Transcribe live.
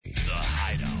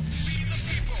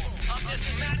this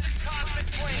magic cosmic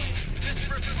plane, this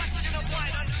reflection of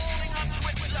light unfolding unto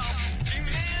itself,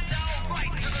 demand our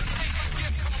right to the sacred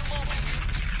gift called moments.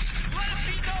 Let it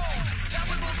be known that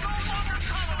we will no longer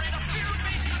tolerate a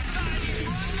fear-based society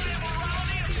run by a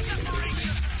morality of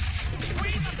separation.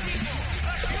 We the people,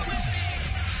 the human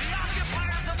beings, the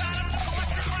occupiers of atoms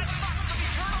collected by thoughts of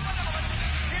eternal benevolence,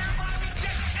 hereby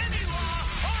reject any law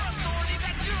or authority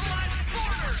that utilizes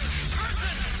borders,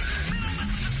 curtains, mental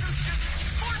institutions,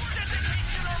 forced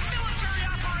education, or military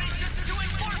operations to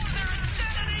enforce their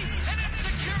insanity and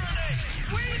insecurity.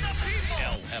 We the people.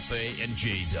 LFA and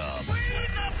J-Dub. We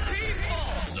the people.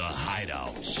 The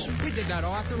Hideouts. We did not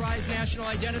authorize national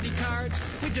identity cards.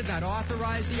 We did not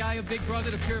authorize the eye of Big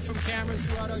Brother to peer from cameras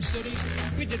throughout our cities.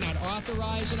 We did not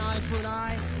authorize an eye for an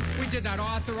eye. We did not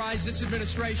authorize this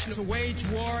administration to wage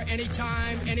war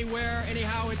anytime, anywhere,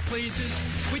 anyhow it pleases.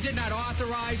 We did not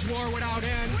authorize war without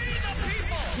end. We the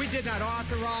people. We did not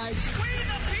authorize. We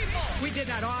the people. We did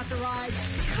not authorize.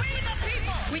 We the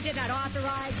people. We did not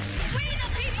authorize. We the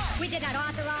people. We did not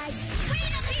authorize. We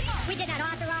the people. We did not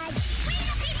authorize. We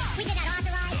the people. We did not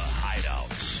authorize. The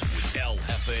Hideouts with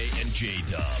LFA and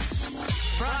J-Dub.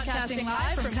 Broadcasting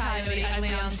live from Coyote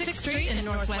Island on 6th Street in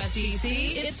Northwest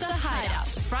D.C., it's The Hideout,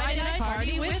 Friday night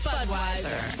party with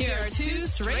Budweiser. Here are two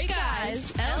straight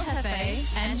guys, El Jefe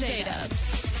and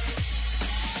J-Dubs.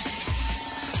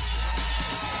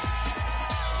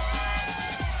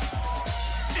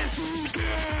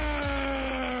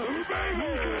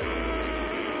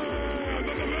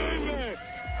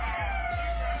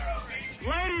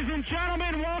 Ladies and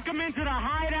gentlemen, welcome into the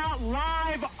Hideout,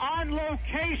 live on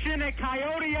location at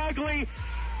Coyote Ugly.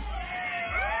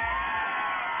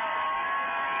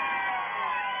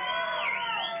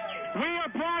 We are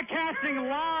broadcasting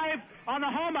live on the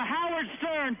home of Howard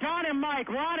Stern, Don and Mike,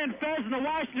 Ron and Fez, and the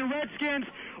Washington Redskins,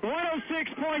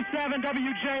 106.7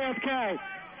 WJFK.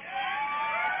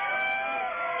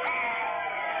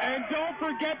 And don't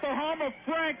forget the home of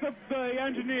Frank, the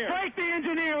engineer. Frank the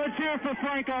engineer. Let's hear it for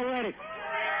Frank already.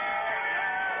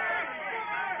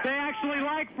 They actually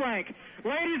like Frank.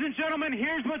 Ladies and gentlemen,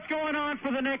 here's what's going on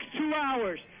for the next 2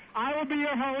 hours. I will be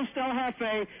your host, El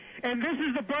Jefe, and this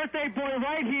is the birthday boy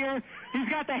right here. He's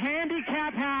got the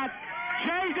handicap hat,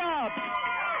 J-Dubs.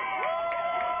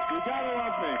 You gotta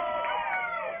love me.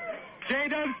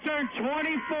 J-Dubs turned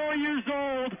 24 years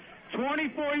old.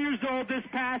 24 years old this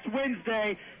past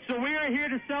Wednesday. So we are here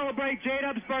to celebrate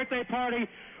J-Dub's birthday party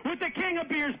with the king of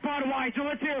beers, Budweiser.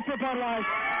 Let's hear it for Budweiser.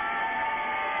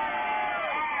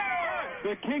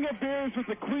 The king of beers with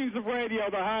the queens of radio,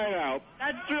 the Hideout.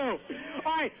 That's true.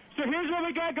 All right, so here's what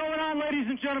we got going on, ladies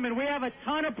and gentlemen. We have a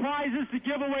ton of prizes to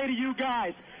give away to you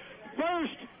guys.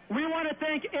 First, we want to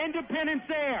thank Independence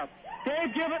Air.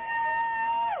 They've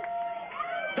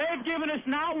given us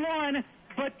not one,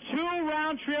 but 2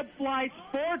 round-trip flights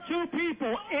for 2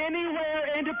 people anywhere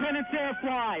Independence Air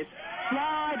flies.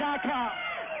 Fly.com.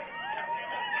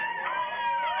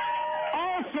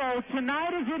 Also,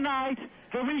 tonight is the night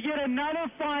that we get another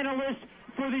finalist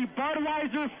for the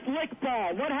Budweiser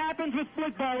Flickball. What happens with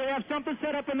Flickball? We have something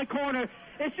set up in the corner.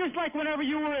 It's just like whenever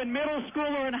you were in middle school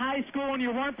or in high school and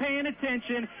you weren't paying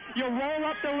attention. You roll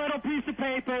up the little piece of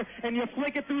paper and you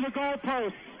flick it through the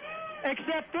goalposts.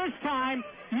 Except this time,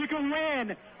 you can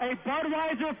win a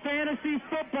Budweiser fantasy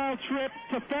football trip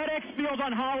to FedEx Field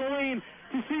on Halloween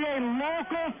to see a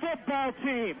local football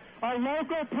team, a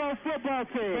local pro football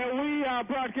team. And we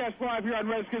broadcast live here on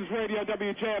Redskins Radio,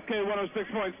 WJFK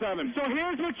 106.7. So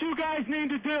here's what you guys need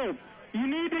to do. You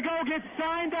need to go get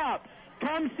signed up.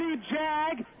 Come see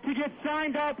Jag to get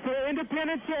signed up for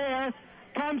Independence Air.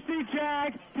 Come see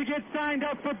Jag to get signed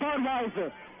up for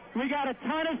Budweiser. We got a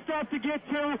ton of stuff to get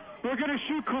to. We're going to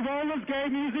shoot Corolla's gay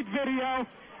music video.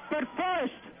 But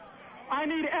first, I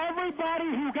need everybody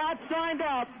who got signed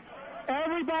up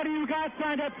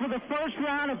for the first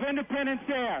round of Independence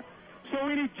Air. So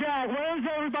we need Jag. Where's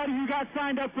everybody who got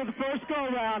signed up for the first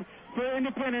go-round for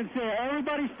Independence Air?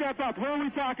 Everybody step up. Who are we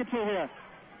talking to here?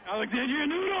 Alexandria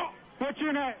Noodle. What's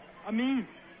your name? Amin.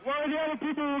 Where are the other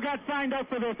people who got signed up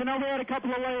for this? I know we had a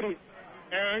couple of ladies.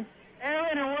 Aaron,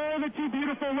 and where are the 2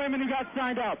 beautiful women who got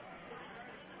signed up?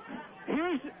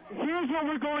 Here's what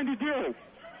we're going to do.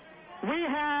 We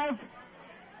have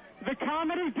the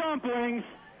Comedy Dumplings.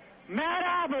 Matt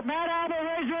Albert,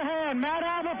 raise your hand. Matt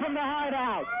Albert from the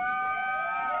Hideout.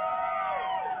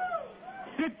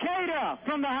 Cicada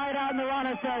from the Hideout and the Ron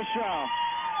and Fez Show.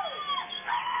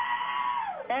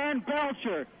 And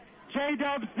Belcher.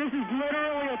 J-Dubs, this is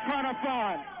literally a ton of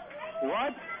fun.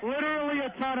 What? Literally a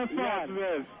ton of fun. Yes,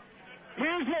 it is.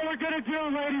 Here's what we're going to do,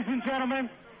 ladies and gentlemen.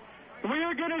 We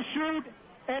are going to shoot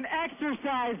an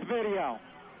exercise video.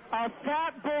 a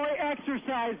fat boy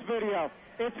exercise video.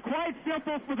 It's quite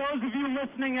simple for those of you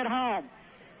listening at home.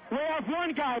 We have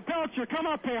one guy, Belcher, come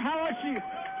up here. How much do you...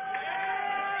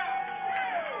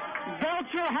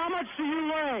 Belcher, how much do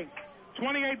you weigh?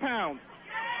 28 pounds.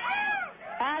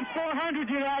 Add 400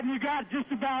 to that, and you got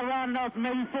just about round enough,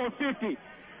 maybe 450.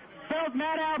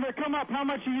 Matt Albert, come up. How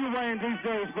much are you weighing these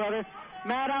days, brother?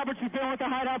 Matt Albert, you've been with the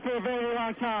Hideout for a very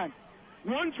long time.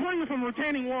 120 from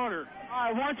retaining water.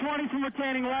 All right, 120 from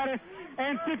retaining water.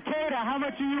 And Cicada, how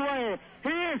much are you weighing? He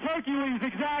is Hercules,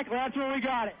 exactly. That's where we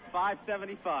got it.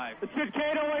 575. The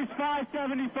Cicada weighs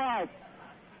 575.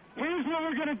 Here's what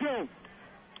we're going to do.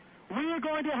 We are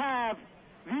going to have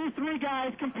these three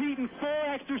guys compete in 4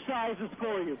 exercises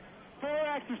for you. 4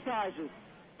 exercises.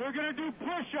 They're going to do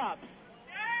push-ups.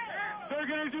 They're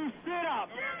going to do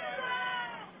sit-ups.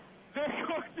 They're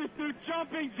going to do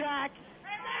jumping jacks.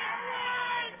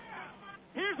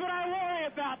 Here's what I worry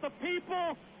about. The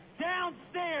people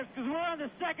downstairs, because we're on the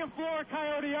 2nd floor of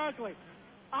Coyote Ugly.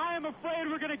 I am afraid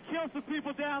we're going to kill some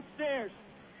people downstairs.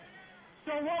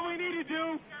 So what we need to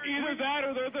do... Either that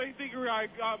or they think we're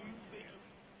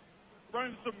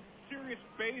running some serious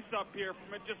bass up here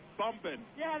from it just bumping.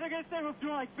 Yeah, they're going to say we're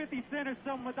doing like 50 Cent or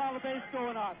something with all the bass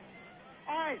going on.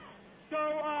 All right,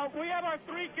 so we have our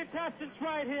 3 contestants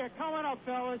right here. Coming up,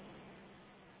 fellas.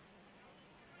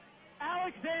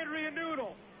 Alexandria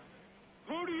Noodle,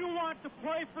 who do you want to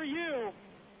play for you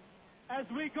as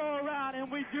we go around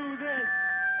and we do this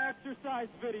exercise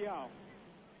video?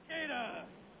 Cicada.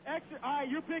 All right,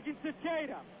 you're picking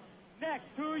Cicada. Next,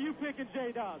 who are you picking,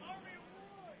 J-Dubs?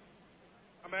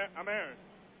 I'm Aaron.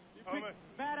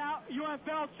 Matt, you want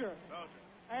Belcher.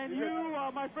 And you,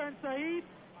 my friend Saeed?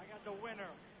 I got the winner.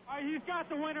 All right, he's got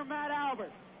the winner, Matt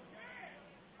Albert.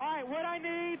 All right, what I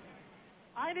need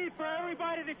for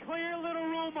everybody to clear a little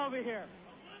room over here.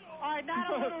 All right,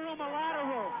 not a little room, a lot of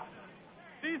room.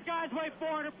 These guys weigh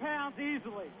 400 pounds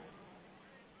easily.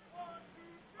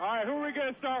 All right, who are we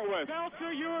going to start with?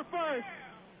 Belcher, you were first.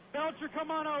 Belcher, come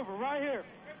on over, right here.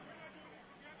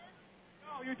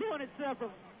 No, you're doing it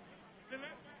separately.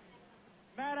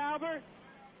 Matt Albert,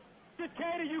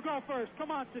 Cicada, you go first.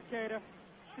 Come on, Cicada.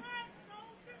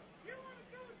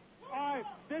 All right,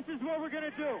 this is what we're going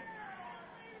to do.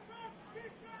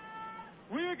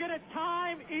 We are going to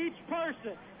time each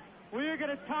person. We are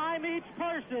going to time each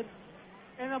person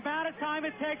in the amount of time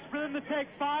it takes for them to take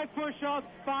 5 push-ups,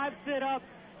 5 sit-ups,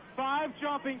 5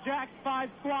 jumping jacks, 5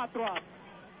 squat thrusts.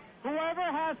 Whoever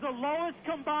has the lowest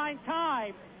combined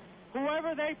time,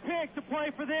 whoever they pick to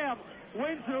play for them,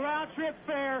 wins the round-trip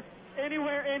fare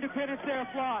anywhere Independence Air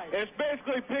flies. It's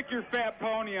basically pick your fat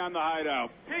pony on the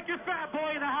Hideout. Pick your fat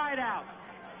boy in the Hideout.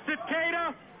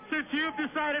 Cicada, since you've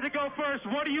decided to go first,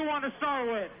 what do you want to start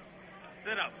with?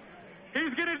 Sit-up.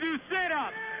 He's going to do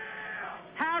sit-ups.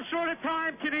 How short a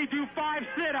time can he do 5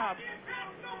 sit-ups?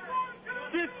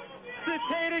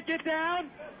 Cicada, get down.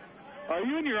 Are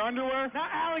you in your underwear? Now,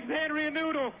 Alexandria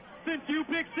Noodle, since you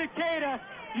picked Cicada,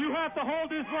 you have to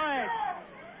hold his leg.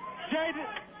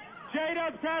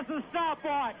 J-Dubs has the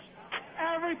stopwatch.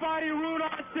 Everybody root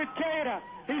on Cicada.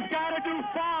 He's got to do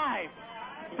 5.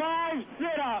 5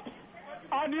 sit-ups.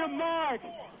 On your mark.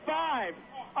 5.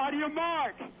 On your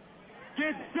mark.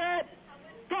 Get set.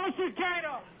 Go,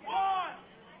 Cicada. 1,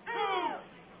 2,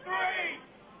 3,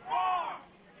 4,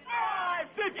 5.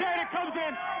 Cicada comes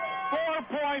in.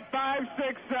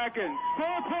 4.56 seconds.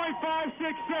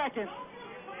 4.56 seconds.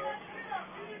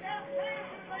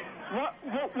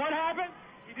 What happened?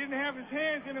 He didn't have his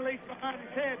hands interlaced behind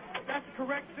his head. That's the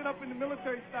correct sit-up in the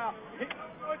military style. He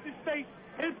wants his face.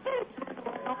 His boots.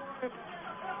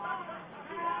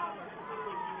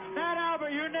 Matt Albert,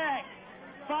 you're next.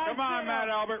 5 Come on, sit-ups. Matt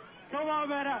Albert. Come on,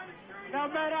 Matt Albert. Now,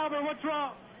 Matt Albert, what's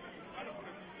wrong?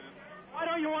 Why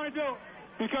don't you want to do it?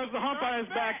 Because the hump on his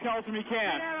back tells him he Get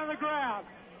can't. down on the ground.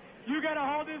 You got to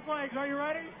hold his legs. Are you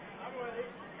ready? I'm ready.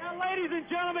 Now, ladies and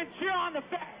gentlemen, cheer on the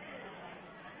fat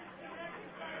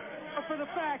for the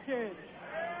fat kids.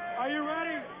 Are you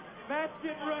ready? Matt's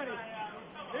getting ready.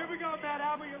 Here we go, Matt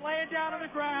Albert. You're laying down on the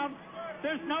ground.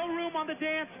 There's no room on the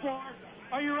dance floor.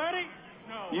 Are you ready?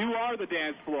 No. You are the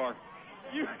dance floor.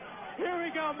 Here we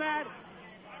go, Matt.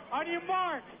 On your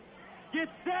mark. Get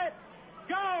set.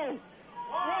 Go.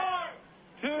 1,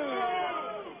 2, 3,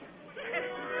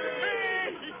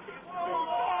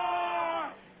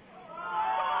 4,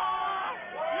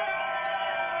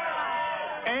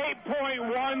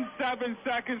 8.17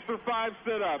 seconds for 5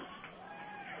 sit-ups.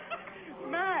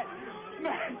 Matt,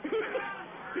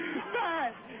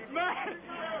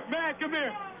 come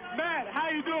here. Matt, how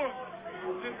you doing?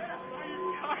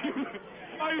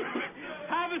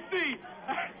 Have a seat.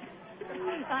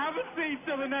 Have a the seat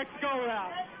till the next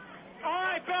go-round. All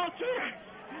right, Belcher.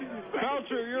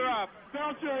 Belcher, you're up.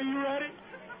 Belcher, are you ready?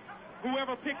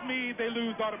 Whoever picked me, they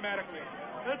lose automatically.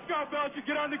 Let's go, Belcher.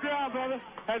 Get on the ground, brother.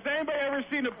 Has anybody ever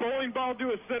seen a bowling ball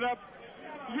do a sit-up?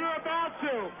 You're about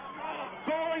to.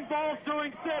 Bowling balls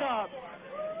doing sit-ups.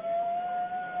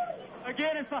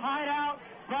 Again, it's the Hideout,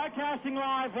 broadcasting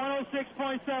live,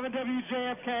 106.7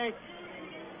 WJFK,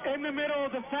 in the middle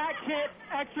of the Fat Kid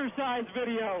exercise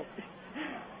video.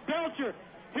 Belcher,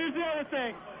 here's the other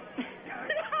thing.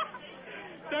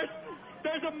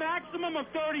 There's a maximum of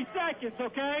 30 seconds,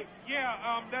 okay?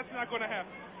 Yeah, that's not going to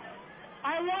happen.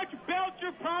 I watch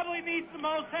Belcher probably needs the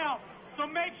most help, so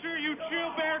make sure you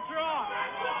chew Belcher off.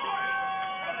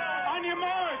 On your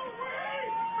mark.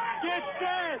 Get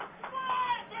set.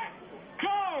 Go.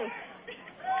 1,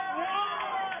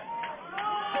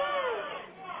 2,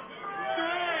 3,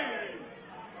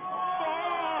 4,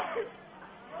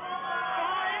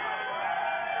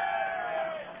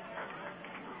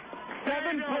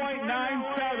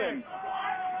 7.97.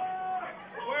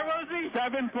 Where was he?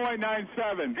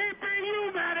 7.97. He beat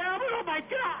you, Matt Albert. Oh, my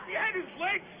God. He had his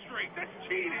legs straight. That's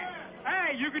cheating.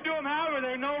 Hey, you can do them however.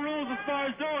 There are no rules as far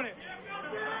as doing it.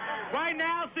 Right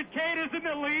now, Cicada's in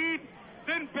the lead.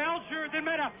 Then Belcher. Then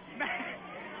Matt,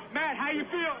 how you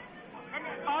feel?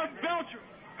 Belcher.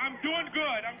 I'm doing good.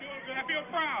 I feel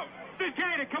proud.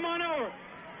 Cicada, come on over.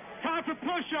 Time for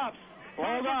push-ups.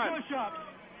 Hold on. Push-ups.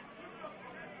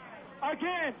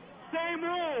 Again, same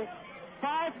rules.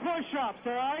 5 push-ups,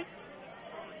 all right?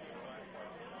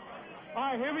 All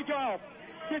right, here we go.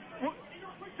 Here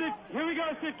we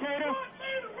go, Cicada.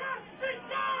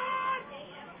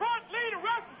 Front leader,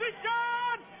 rest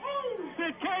position!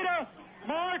 Cicada,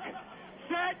 mark,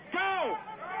 set, go!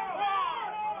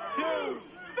 1, 2,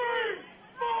 3,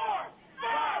 4,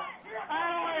 5.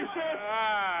 Adelaide,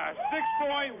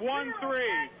 6.13.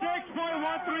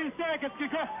 6.13 seconds.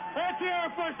 Let's hear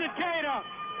it for Cicada.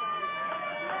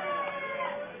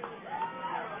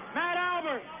 Matt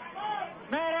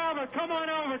Albert, come on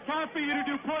over. Time for you to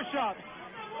do push-ups.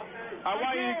 I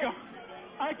want you to go.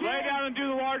 Lay down and do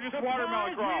the largest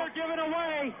watermelon crawl. The prize we are giving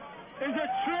away is a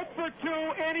trip for 2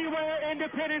 anywhere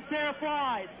Independence Air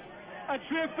flies. A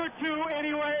trip for 2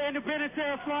 anywhere Independence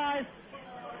Air flies.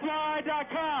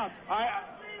 Fly.com.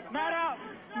 Matt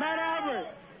Albert,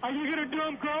 are you going to do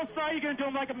them girl style? Are you going to do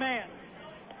them like a man?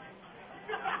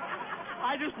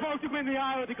 I just poked him in the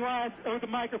eye with the glass, with the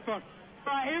microphone.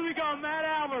 All right, here we go, Matt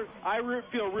Albert. I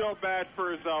feel real bad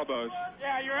for his elbows.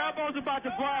 Yeah, your elbow's about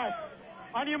to blast.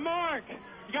 On your mark,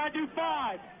 you got to do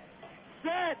 5.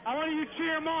 Set. I want you to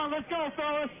cheer him on. Let's go,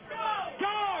 fellas.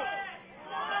 Go!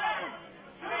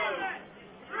 1, 2,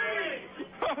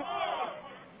 3, 4.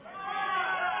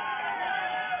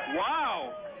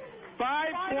 Wow.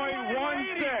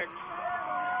 5.16.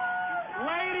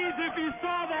 Ladies, if you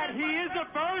saw that, he is a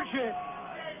virgin.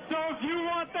 So if you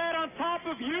want that on top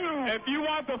of you, if you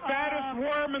want the fattest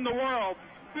worm in the world,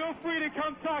 feel free to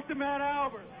come talk to Matt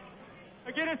Albert.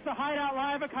 Again, it's the Hideout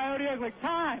Live at Coyote Ugly.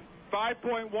 Time.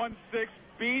 5.16,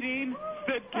 beating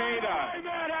Cicada. Hey,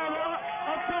 Matt Albert.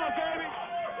 Let's go, baby.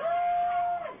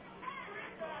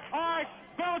 All right,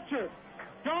 Belcher.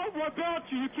 Don't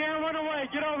Belcher. You can't run away.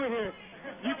 Get over here.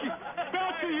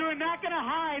 Belcher, you are not going to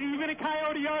hide even at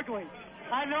Coyote Ugly.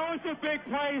 I know it's a big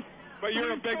place. But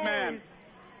you're a big man.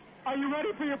 Are you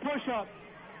ready for your push-up?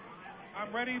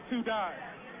 I'm ready to die.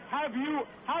 How's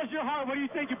your heart? What do you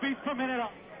think your beats per minute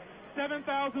up?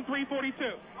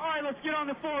 7,342. All right, let's get on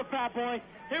the floor, fat boy.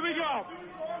 Here we go.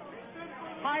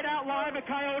 Hideout Live at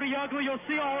Coyote Ugly. You'll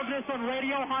see all of this on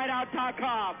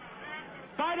RadioHideout.com.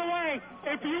 By the way,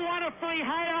 if you want a free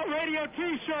Hideout Radio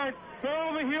T-shirt, they're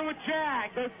over here with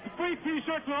Jag. The free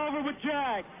T-shirts are over with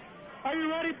Jag. Are you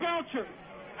ready, Belcher?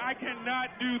 I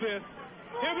cannot do this.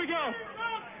 Here we go.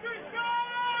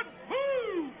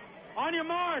 Woo! On your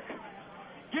mark.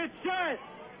 Get set.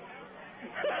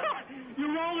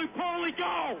 You roly-poly,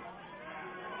 go.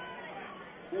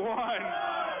 1,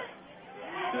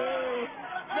 2.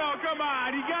 No, come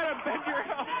on. You got to bend your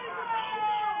elbow.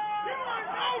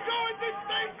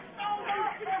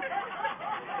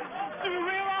 Do you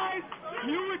realize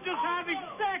you were just having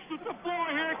sex with the floor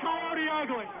here at Coyote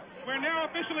Ugly? We're now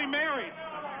officially married.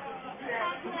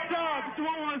 Doug,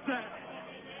 what was that?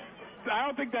 I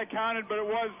don't think that counted, but it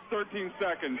was 13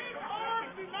 seconds.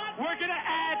 We're gonna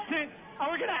add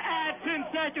 10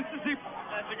 seconds to see.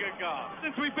 That's a good call.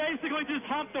 Since we basically just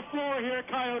humped the floor here at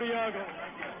Coyote Ugly.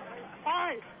 All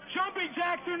right, jumping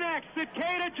jacks are next.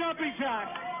 Cicada jumping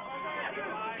jacks.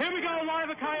 Here we go, live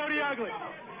at Coyote Ugly.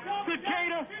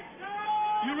 Cicada,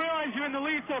 you realize you're in the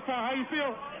lead so far. How you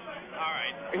feel? All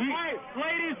right. Hey,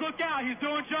 ladies, look out. He's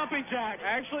doing jumping jacks.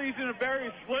 Actually, he's in a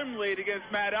very slim lead against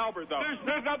Matt Albert, though.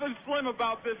 There's nothing slim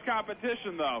about this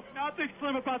competition, though. Nothing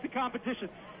slim about the competition.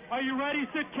 Are you ready,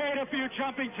 Cicada, for your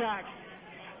jumping jacks?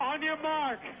 On your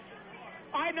mark.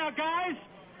 All right, now, guys,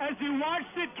 as you watch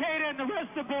Cicada and the rest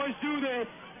of the boys do this,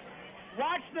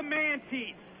 watch the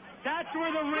man-teeth. That's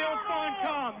where the real fun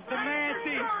comes, the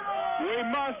man-teeth.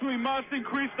 We must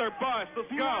increase their bust. Let's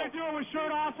go. You want to do it with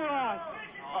shirt off or us?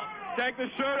 Take the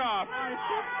shirt off. All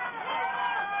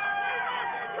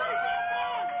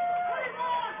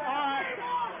right.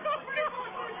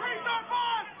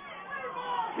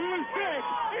 Who's sick?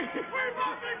 We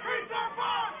must increase our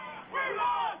bond! We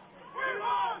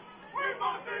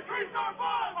must increase our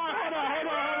bond! Hold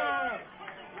on.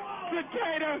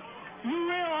 Cicada, you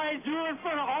realize you're in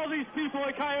front of all these people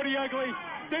at Coyote Ugly.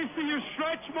 They see your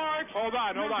stretch marks. Hold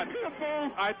on.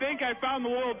 I think I found the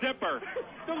Little Dipper.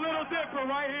 The Little Dipper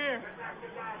right here.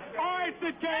 All right,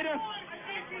 Cicada.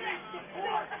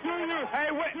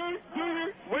 Hey,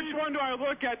 which one do I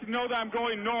look at to know that I'm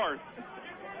going north?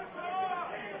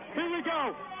 Here we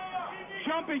go.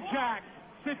 Jumping jacks.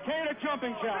 Cicada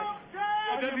jumping jacks.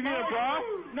 Does he need a bra?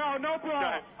 No bra.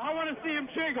 Okay. I want to see him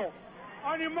jiggle.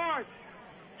 On your mark.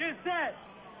 Get set.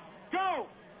 Go.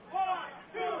 1,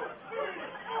 2, 3,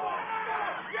 4.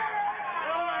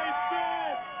 All right,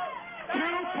 set.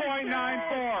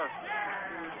 2.94.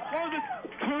 What was it?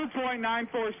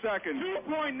 2.94 seconds.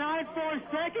 2.94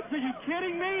 seconds? Are you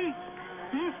kidding me?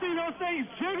 Do you see those things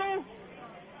jiggle?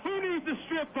 Who needs a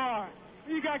strip bar?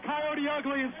 You got Coyote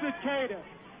Ugly and Cicada.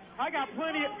 I got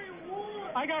plenty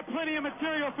of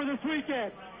material for this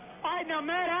weekend. All right, now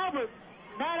Matt Albert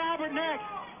next.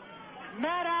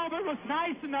 Matt Albert was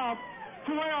nice enough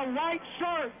to wear a white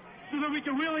shirt so that we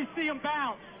could really see him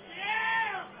bounce.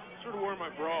 Yeah! Should have worn my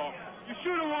bra. You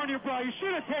should have worn your bra. You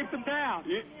should have taped him down.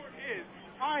 It is.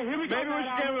 All right, here we go. Maybe we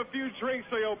should give him a few drinks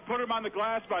so you'll put him on the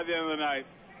glass by the end of the night.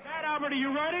 Matt Albert, are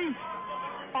you ready?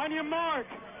 On your mark.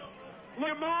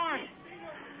 Look, mark.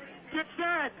 Get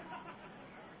set.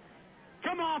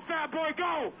 Come on, fat boy,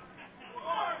 go.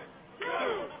 1, 2,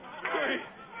 3, 4.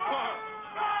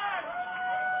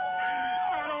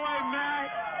 Right away, Matt.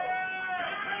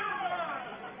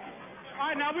 All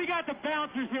right, now we got the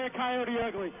bouncers here at Coyote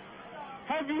Ugly.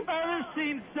 Have you ever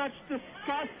seen such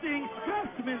disgusting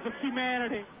specimens of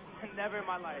humanity? Never in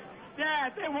my life.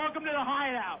 Dad, welcome to the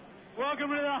Hideout. Welcome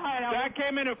to the Hideout. That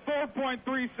came in at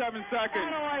 4.37 seconds.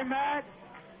 Right away, Matt.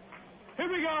 Here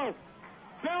we go.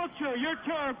 Belcher, your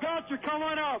turn. Belcher, come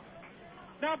on up.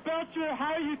 Now, Belcher,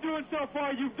 how are you doing so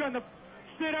far? You've done the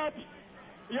sit-ups.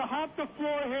 You humped the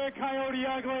floor here at Coyote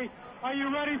Ugly. Are you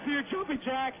ready for your jumping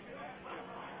jacks?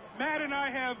 Matt and I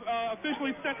have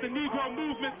officially set the Negro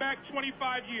movement back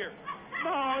 25 years.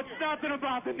 No, it's nothing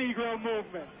about the Negro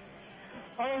movement.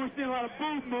 I've always seen a lot of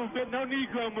boob movement, no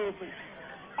Negro movement.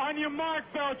 On your mark,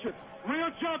 Belcher. Real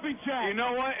jumping jacks. You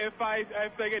know what? If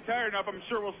they get tired enough, I'm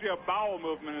sure we'll see a bowel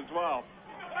movement as well.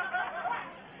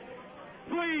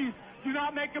 Please do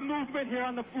not make a movement here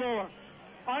on the floor.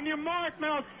 On your mark,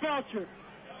 Mel Belcher.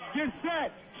 Get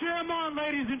set. Cheer him on,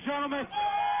 ladies and gentlemen.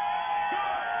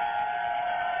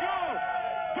 Go!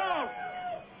 1,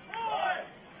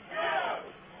 2,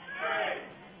 3,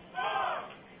 4,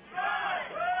 5.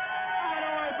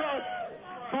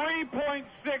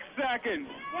 3.6 seconds.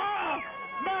 Wow!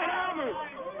 Matt Albert!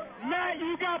 Matt,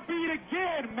 you got beat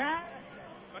again, Matt.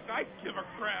 But I give a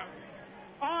crap.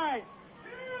 All right.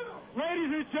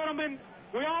 Ladies and gentlemen,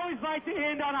 we always like to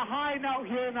end on a high note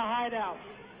here in the Hideout.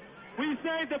 We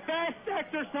say the best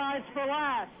exercise for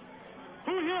last.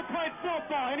 Who here played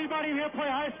football? Anybody here play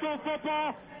high school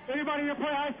football? Anybody here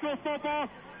play high school football?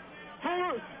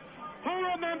 Who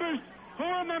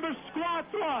remembers squat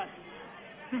thrust?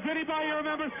 Does anybody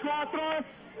remember squat thrust?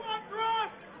 Squat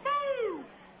thrust! Move!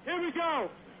 Here we go.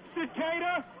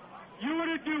 Cicada, you were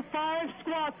to do 5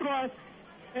 squat thrusts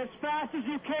as fast as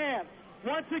you can.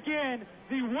 Once again,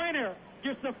 the winner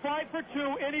gets the fight for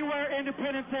 2 anywhere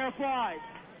Independence Air flies.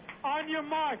 On your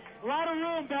mark. A lot of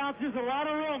room, bounces, a lot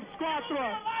of room. Squat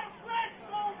thrust.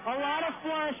 A lot of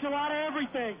flesh, a lot of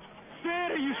everything.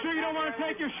 Sid, are you sure you don't want to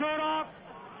take your shirt off?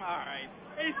 All right.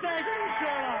 He's taking his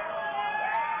shirt off.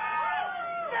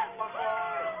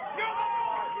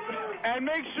 And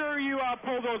make sure you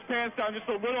pull those pants down just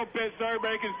a little bit so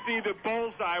everybody can see the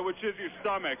bullseye, which is your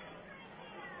stomach.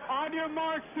 On your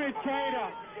mark,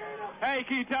 Cicada. Hey,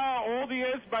 can you tell how old he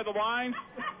is by the lines?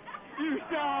 You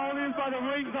saw how old he is by the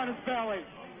rings on his belly.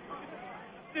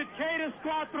 Cicada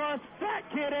squat thrust, fat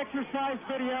kid exercise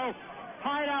video.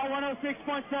 Hideout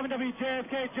 106.7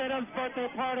 WJFK, J-Dub's birthday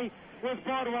party with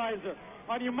Budweiser.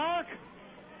 On your mark.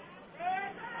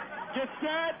 Get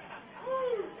set.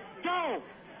 Go.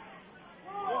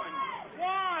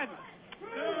 One.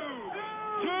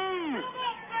 Two.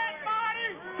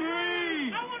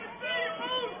 3. 4.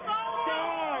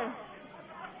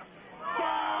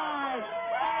 5.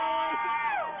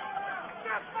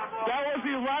 That was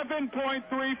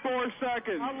 11.34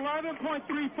 seconds.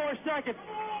 11.34 seconds.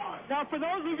 Now, for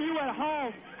those of you at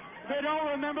home that don't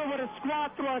remember what a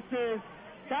squat thrust is,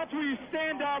 that's where you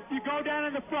stand up, you go down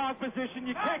in the frog position,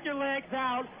 you kick your legs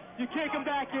out, you kick them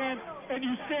back in, and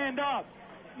you stand up.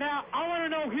 Now, I want to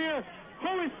know here,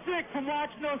 who is sick from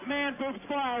watching those man boobs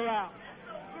fly around?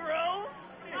 Bro?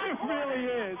 It really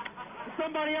is.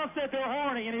 Somebody else said they're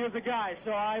horny, and he was a guy,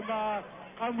 so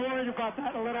I'm worried about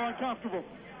that, a little uncomfortable.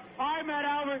 All right, Matt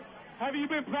Albert, have you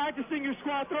been practicing your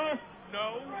squat thrust?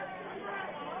 No.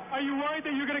 Are you worried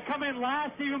that you're going to come in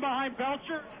last, even behind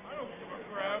Belcher? I don't give a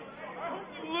crap. I hope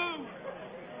you lose.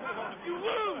 You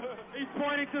lose! He's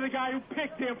pointing to the guy who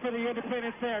picked him for the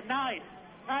independence there. Nice.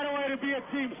 That a way to be a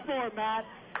team sport, Matt.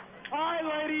 All right,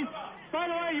 ladies. By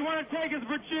the way, you want to take his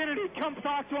virginity, come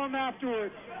talk to him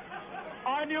afterwards.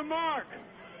 On your mark.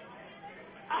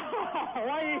 Oh,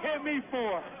 why you hit me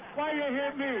for? Why you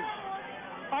hit me?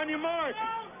 On your mark.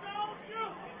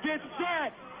 Get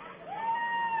set.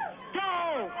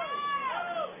 Go!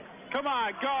 Come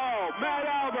on, go. Matt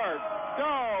Albert.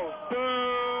 Go.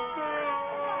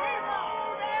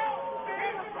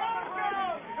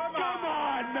 Come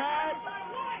on, Matt.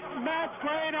 Matt's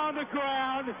playing on the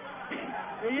ground.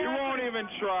 You won't even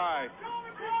try.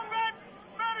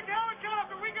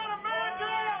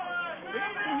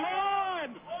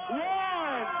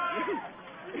 One.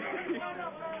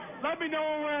 Let me know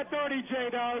when we're at 30,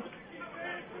 J-Dubs.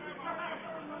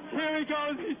 Here he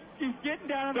goes. He's getting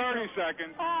down. 30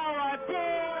 seconds. All right. Boo!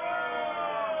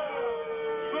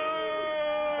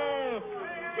 Boo!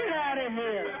 Get out of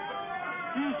here.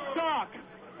 You suck.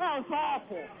 That was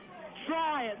awful.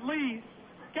 Try at least.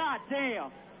 God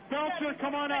damn. Belcher,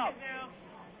 come on up.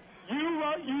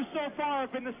 You so far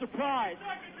have been the surprise.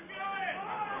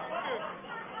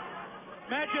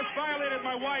 Matt just violated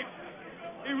my wife.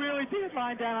 He really did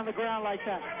lie down on the ground like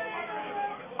that.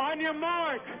 On your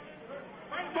mark.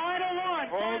 Final one.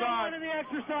 Hold on. One in the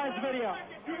exercise video.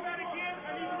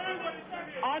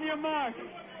 On your mark.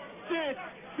 Sid,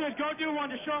 go do one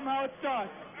to show him how it's done.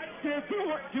 Sid,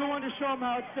 do one to show him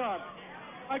how it's done.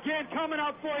 Again, coming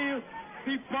up for you,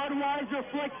 the Budweiser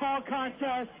Flickball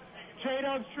Contest,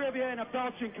 J-Dubs Trivia, and a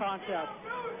belching contest.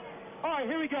 All right,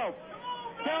 here we go.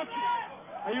 Belcher.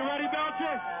 Are you ready,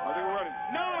 Belcher? I think we're ready.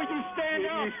 No, you stand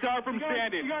up. You start from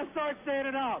standing. You got to start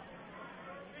standing up.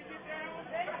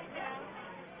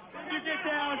 You get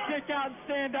down, kick out, and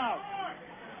stand up.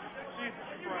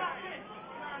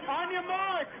 On your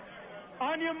mark.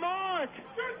 On your mark.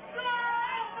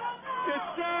 Get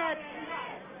set.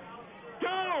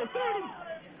 Go.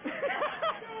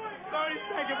 30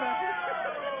 seconds left.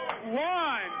 1.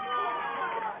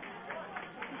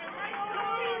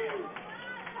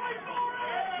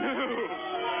 2.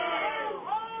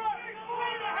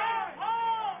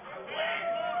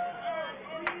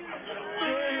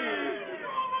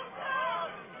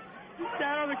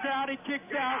 Down on the ground, he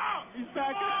kicks out. He's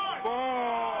back up. 4.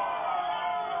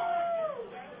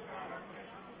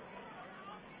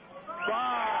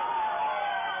 5.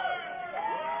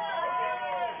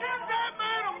 Give that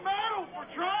man a medal for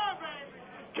trying, baby.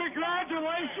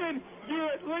 Congratulations, you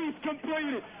at least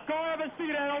completed. Go have a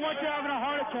seat. I don't want you having a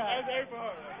heart attack.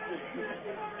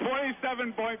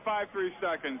 27.53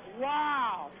 seconds.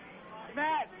 Wow.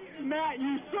 Matt,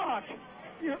 you suck.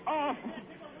 You're awful.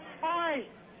 All right.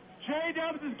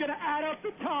 J-Dubs is going to add up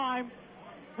the time.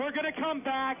 We're going to come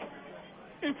back.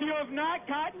 If you have not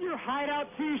gotten your Hideout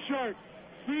T-shirt,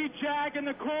 see Jag in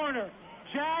the corner.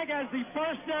 Jag has the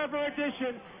first ever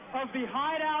edition of the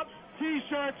Hideout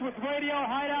T-shirts with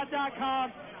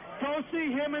RadioHideout.com. Go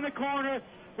see him in the corner.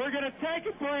 We're going to take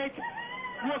a break.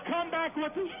 We'll come back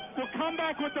with the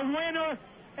winner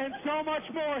and so much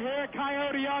more here at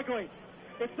Coyote Ugly.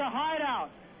 It's the Hideout,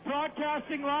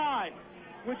 broadcasting live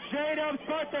with J-Dub's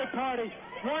birthday party,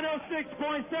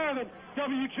 106.7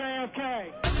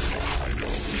 WJFK.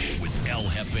 With El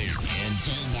Jefe and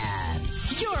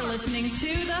J-Dubs. You're listening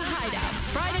to The Hideout,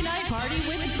 Friday night party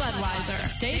with Budweiser.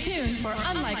 Stay tuned for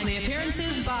unlikely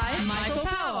appearances by Michael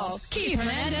Powell, Keith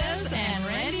Hernandez, and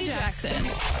Randy Jackson.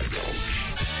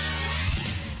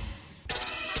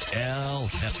 El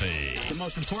Jefe. The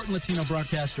most important Latino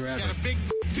broadcaster ever. Got a big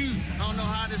tooth. I don't know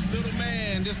how this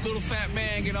little fat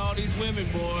man get all these women,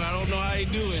 boy. I don't know how he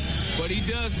do it, but he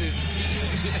does it.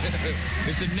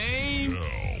 It's a name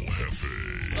El Jefe.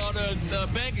 or the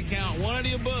bank account, one of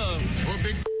the above. Or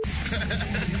big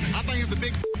I think it's the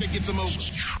big that gets them over.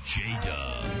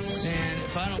 J-Dubs. Man,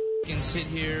 if I don't can sit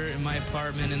here in my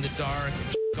apartment in the dark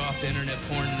and off to internet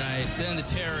porn tonight, then the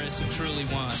terrorists have truly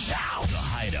won. The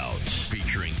Hideout,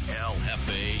 featuring El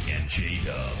Jefe and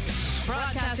J-Dubs.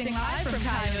 Broadcasting live from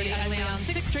Coyote Ugly on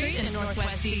 6th Street in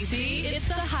Northwest D.C., it's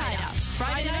the Hideout,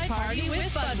 Friday night party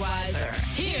with Budweiser.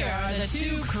 Here are the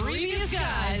two creepiest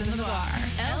guys in the bar,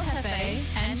 El Jefe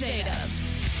and J-Dubs.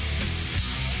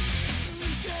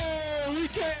 We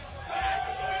can.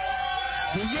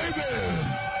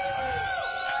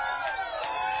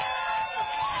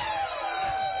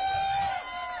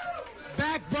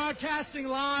 Back broadcasting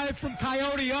live from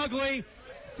Coyote Ugly.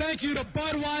 Thank you to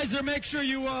Budweiser. Make sure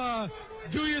you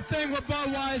do your thing with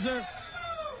Budweiser.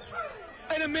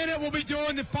 In a minute, we'll be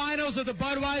doing the finals of the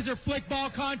Budweiser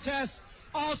Flickball Contest.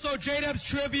 Also, J-Dubs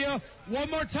Trivia. One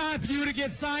more time for you to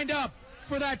get signed up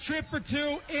for that trip for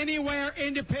two anywhere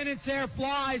Independence Air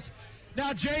flies.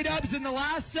 Now, J-Dubs, in the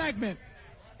last segment,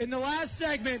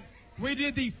 we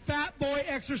did the Fat Boy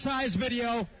exercise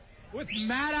video with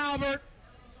Matt Albert,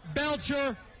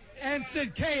 Belcher, and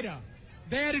Cicada.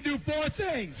 They had to do 4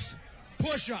 things: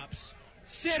 push-ups,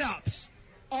 sit-ups,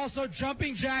 also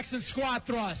jumping jacks and squat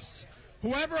thrusts.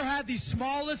 Whoever had the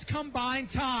smallest combined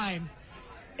time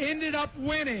ended up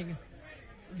winning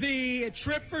the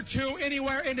trip for two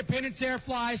anywhere Independence Air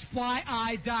flies,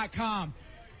 flyeye.com.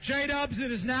 J-Dubs,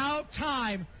 it is now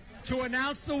time to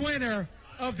announce the winner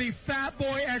of the Fat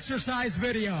Boy exercise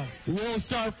video. We'll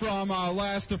start from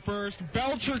last to first.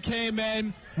 Belcher came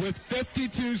in with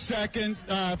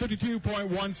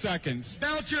 52.1 seconds.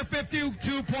 Belcher,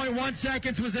 52.1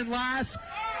 seconds, was in last.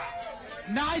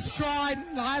 Nice try,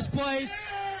 last place.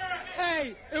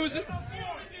 Hey, it was...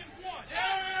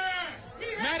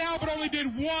 Matt Albert only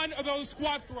did one of those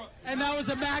squat thrusts. And that was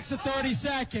a max of 30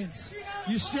 seconds.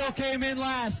 You still came in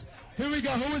last. Here we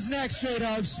go. Who was next,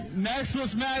 J-Dubs? Next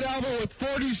was Matt Albert with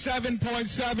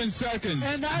 47.7 seconds.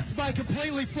 And that's by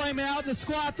completely flaming out the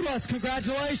squat thrust.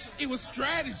 Congratulations. It was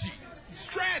strategy.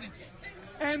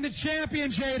 And the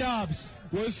champion, J-Dubs,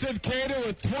 was Cicada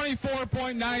with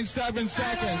 24.97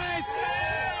 seconds.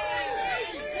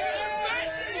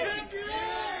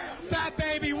 Fat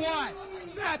Baby what?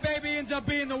 Fat Baby ends up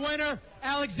being the winner.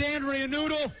 Alexandria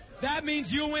Noodle. That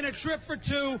means you win a trip for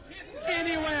two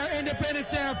anywhere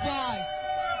Independence Air flies.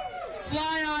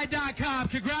 Flyeye.com.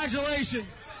 Congratulations.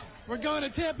 We're going to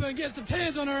Tampa and get some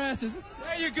tans on our asses.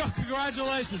 There you go.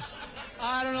 Congratulations.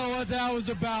 I don't know what that was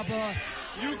about, but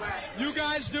you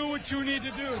guys do what you need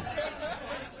to do.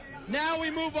 Now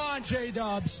we move on,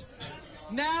 J-Dubs.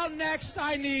 Now next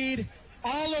I need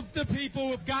all of the people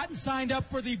who have gotten signed up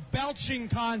for the belching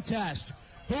contest.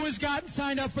 Who has gotten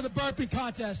signed up for the burping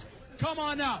contest? Come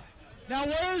on up. Now,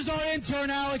 where's our intern,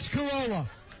 Alex Carolla?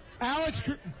 Right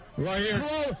here.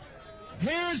 Carolla.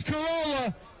 Here's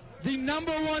Carolla, the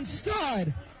number one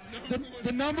stud.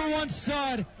 The number one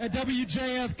stud at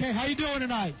WJFK. How you doing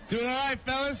tonight? Doing all right,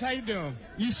 fellas. How you doing?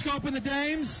 You scoping the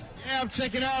dames? Yeah, I'm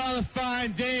checking out all the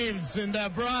fine dames and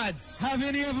broads. Have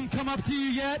any of them come up to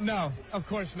you yet? No, of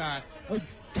course not.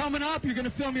 Coming up, you're going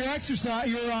to film your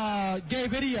gay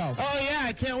video. Oh, yeah,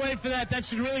 I can't wait for that. That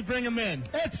should really bring them in.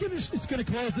 It's going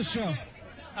to close the show.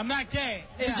 I'm not gay.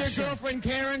 Is your girlfriend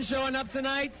Karen showing up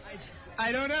tonight?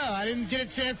 I don't know. I didn't get a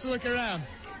chance to look around.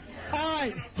 All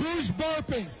right, who's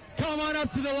burping? Come on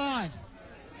up to the line.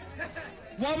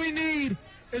 What we need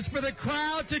is for the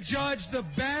crowd to judge the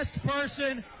best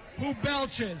person who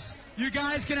belches. You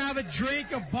guys can have a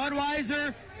drink of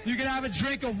Budweiser. You can have a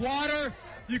drink of water.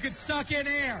 You can suck in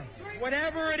air.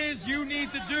 Whatever it is you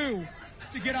need to do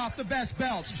to get off the best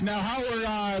belch. Now, how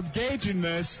we're gauging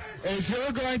this is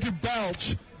you're going to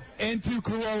belch into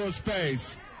Carolla's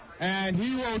face, and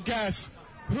he will guess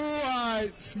who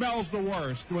smells the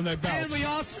worst when they belch. And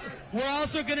we're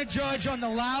also going to judge on the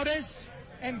loudest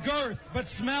and girth, but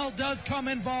smell does come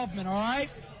involvement, all right?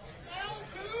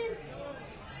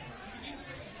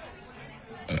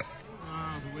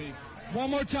 One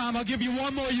more time. I'll give you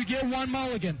one more. You get one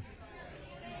mulligan.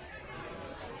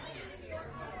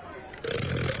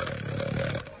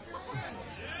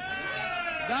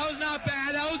 That was not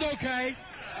bad. That was okay.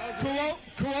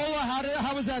 Carolla,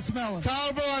 how was that smelling?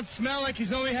 Tolerable on smell, like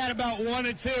he's only had about one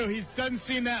or two. He doesn't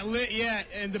seem that lit yet,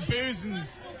 and the booze and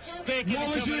steak.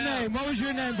 What was your name? What was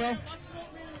your name, bro?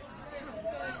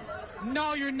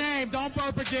 No, your name. Don't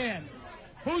burp again.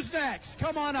 Who's next?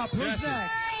 Come on up. Who's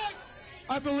next?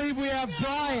 I believe we have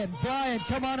Brian. Brian,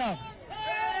 come on up.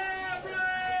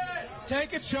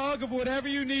 Take a chug of whatever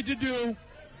you need to do.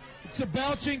 It's a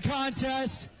belching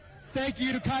contest. Thank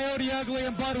you to Coyote Ugly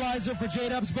and Budweiser for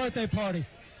J-Dub's birthday party.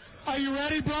 Are you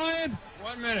ready, Brian?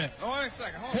 1 minute. Oh, wait a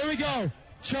second. Hold Here we go.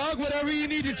 Chug whatever you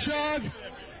need to chug.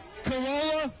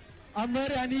 Corolla, I'm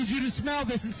ready. I need you to smell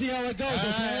this and see how it goes,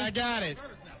 okay? I got it.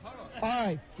 All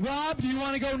right. Rob, do you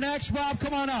want to go next? Rob,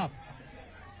 come on up.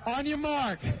 On your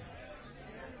mark.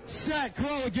 Set.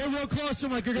 Corolla, get real close to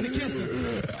him like you're going to kiss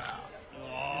him.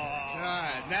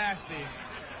 God, nasty.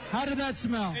 How did that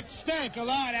smell? It stank a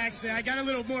lot, actually. I got a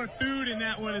little more food in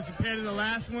that one as compared to the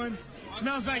last one. It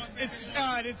smells like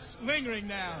it's lingering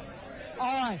now.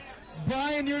 All right.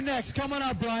 Brian, you're next. Come on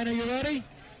up, Brian. Are you ready?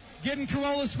 Get in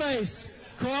Corolla's face.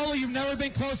 Corolla, you've never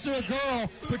been close to a girl.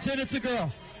 Pretend it's a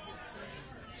girl.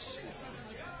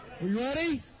 Are you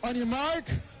ready? On your mark.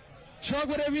 Chug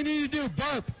whatever you need to do.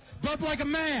 Burp. Burp like a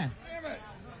man. Damn it.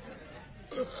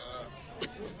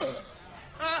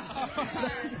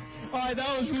 All right,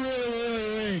 that was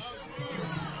really weak.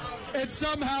 It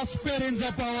somehow ends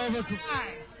up all over.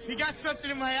 He got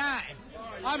something in my eye.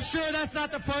 I'm sure that's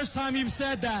not the first time you've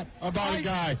said that. About a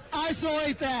guy.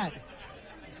 Isolate that.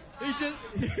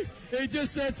 He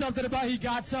just said something about he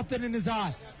got something in his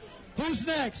eye. Who's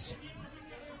next?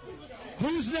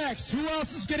 Who's next? Who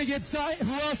else is going to get signed?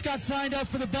 Who else got signed up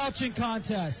for the belching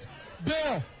contest?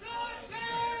 Bill.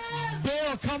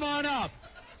 Bill, come on up.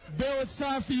 Bill, it's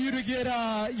time for you to get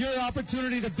your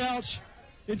opportunity to belch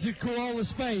into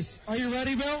Corolla's face. Are you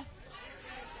ready, Bill?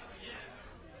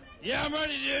 Yeah, I'm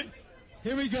ready, dude.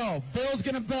 Here we go. Bill's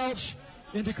going to belch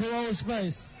into Corolla's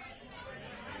face.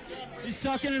 He's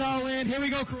sucking it all in. Here we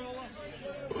go, Corolla.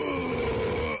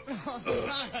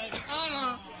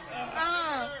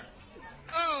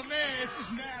 Oh, man, it's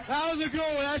just nasty. That was a good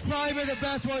one. That's probably been the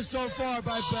best one so far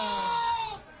by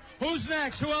Bill. Who's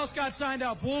next? Who else got signed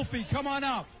up? Wolfie, come on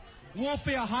up.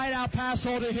 Wolfie, a Hideout pass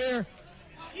holder here.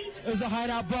 There's a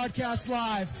Hideout broadcast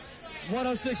live.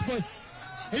 106 point.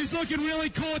 He's looking really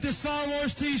cool with the Star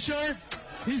Wars t-shirt.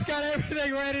 He's got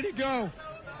everything ready to go.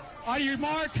 On your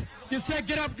mark, get set,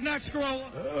 get up next, Corolla.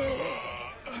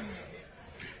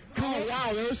 Oh,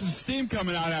 wow, there was some steam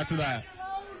coming out after that.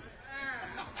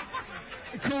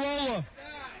 Corolla,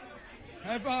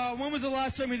 when was the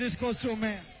last time you this close to a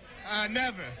man?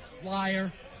 Never.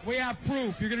 Liar. We have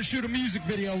proof. You're going to shoot a music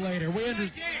video later.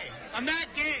 I'm not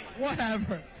gay.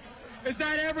 Whatever. Is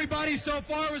that everybody so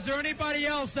far? Was there anybody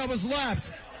else that was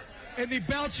left in the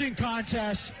belching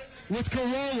contest with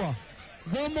Corolla?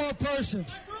 One more person.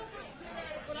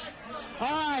 All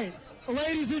right.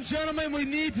 Ladies and gentlemen, we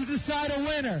need to decide a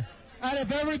winner. Out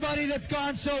of everybody that's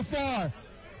gone so far,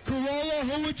 Corolla,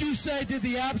 who would you say did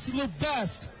the absolute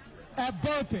best at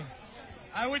burping?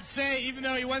 I would say, even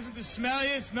though he wasn't the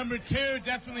smelliest, number 2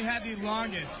 definitely had the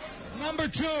longest. Number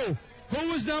 2.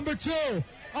 Who was number 2?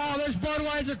 Oh, there's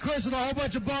Budweiser Chris with a whole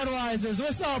bunch of Budweisers.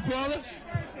 What's up, brother?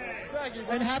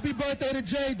 And happy birthday to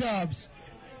J-Dubs.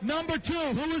 Number 2,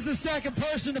 who was the second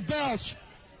person to belch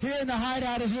here in the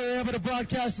Hideout as we were able to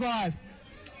broadcast live?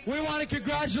 We want to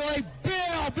congratulate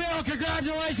Bill. Bill,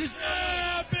 congratulations.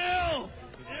 Yeah, Bill.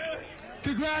 Yeah.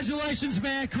 Congratulations,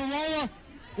 man. Corolla,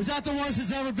 is that the worst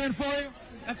it's ever been for you?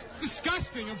 That's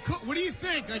disgusting. What do you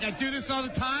think? Like, I do this all the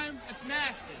time? That's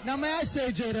nasty. Now, may I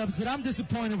say, J-Dubs, that I'm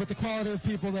disappointed with the quality of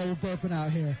people that were burping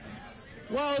out here.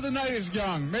 Well, the night is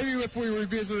young. Maybe if we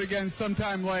revisit again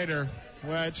sometime later,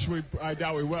 which I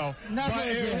doubt we will. Never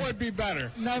again. It would be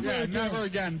better. Never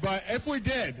again. But if we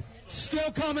did.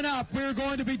 Still coming up, we're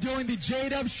going to be doing the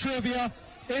J-Dubs trivia.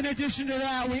 In addition to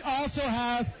that, we also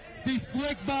have the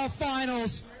Flickball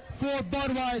Finals for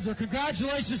Budweiser.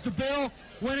 Congratulations to Bill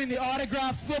winning the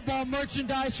autographed football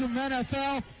merchandise from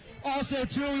NFL. Also,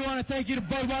 too, we want to thank you to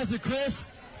Budweiser Chris,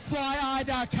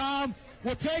 flyeye.com.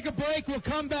 We'll take a break. We'll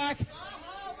come back.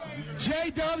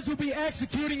 J-Dubs will be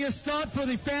executing his stunt for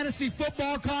the fantasy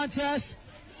football contest.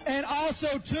 And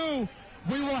also, too,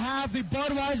 we will have the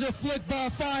Budweiser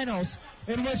Flickball Finals,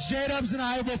 in which J-Dubs and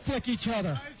I will flick each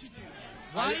other.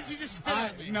 Why did you just spit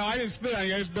on me? No, I didn't spit on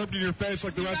you. I just burped in your face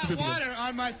like the rest of the people. Water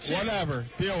on my chin. Whatever.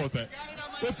 Deal with it.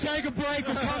 We'll take a break.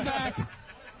 We'll come back.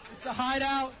 It's the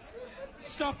Hideout.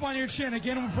 Stuff on your chin.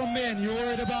 Again from men. You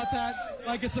worried about that?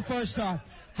 Like it's the first time.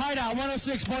 Hideout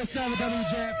 106.7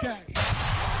 WJFK.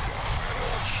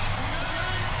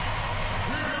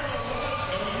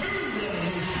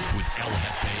 With El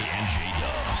Jefe and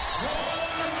J-Dubs.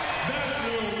 That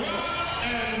will rock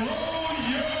and roll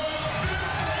your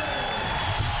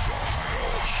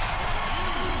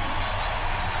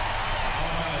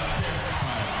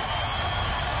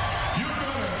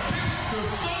the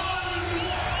sun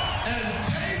and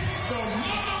taste the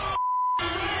mother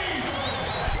rain.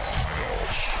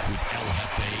 With El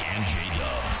Jefe and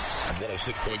J-Dubs.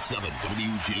 106.7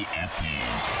 WJFK.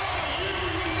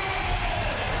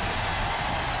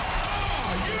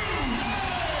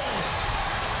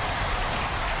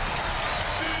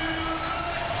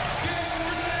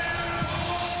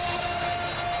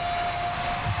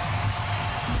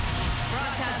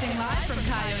 Broadcasting live from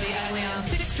Coyote Ugly on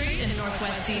 6th Street in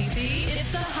Northwest D.C.,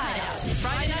 it's the Hideout,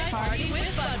 Friday night party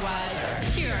with Budweiser.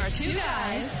 Here are two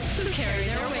guys who carry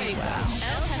their weight well,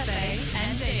 El Jefe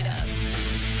and J-Dubs.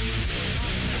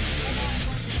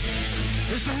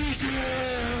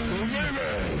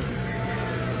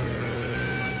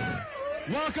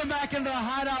 Welcome back into the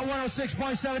Hideout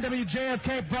 106.7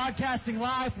 WJFK, broadcasting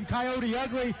live from Coyote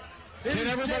Ugly. Can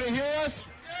everybody hear us?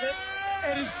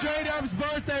 It is J-Dub's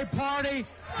birthday party.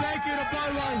 Thank you to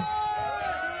Budweiser.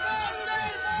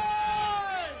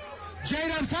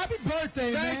 J-Dubs, happy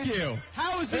birthday, man. Thank you.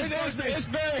 How was this birthday? It's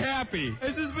very happy.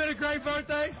 Has this been a great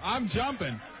birthday? I'm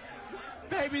jumping.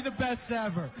 Maybe the best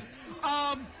ever.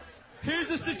 Here's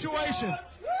the situation.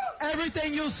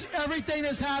 Everything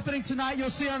that's happening tonight,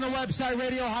 you'll see on the website,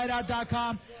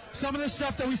 RadioHideout.com. Some of the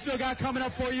stuff that we still got coming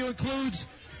up for you includes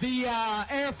the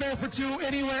airfare for two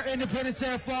anywhere Independence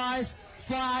Air flies,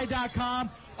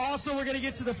 fly.com. Also, we're going to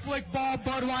get to the Flickball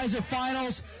Budweiser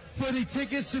Finals for the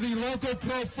tickets to the local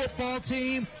pro football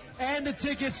team and the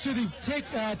tickets to the tent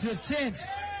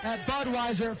at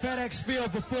Budweiser at FedEx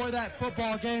Field before that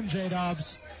football game,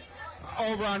 J-Dubs.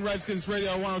 Over on Redskins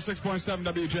Radio 106.7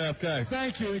 WJFK.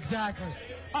 Thank you, exactly.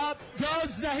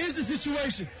 Dubs, now here's the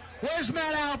situation. Where's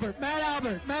Matt Albert? Matt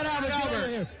Albert, over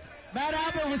here. Matt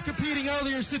Albert was competing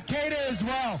earlier, Cicada as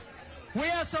well. We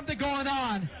have something going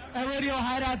on at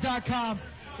RadioHideout.com.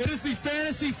 It is the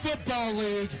Fantasy Football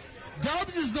League.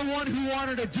 Dubs is the one who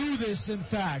wanted to do this, in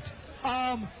fact.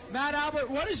 Matt Albert,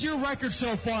 what is your record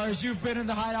so far as you've been in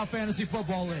the Hideout Fantasy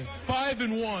Football League?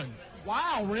 5-1.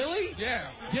 Wow, really? Yeah.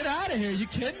 Get out of here. You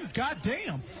kidding? God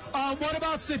damn. What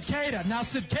about Cicada? Now,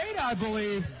 Cicada, I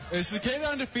believe. Is Cicada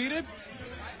undefeated?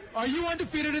 Are you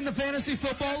undefeated in the Fantasy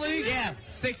Football League? Yeah,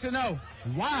 6-0.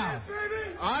 Wow.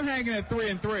 I'm hanging at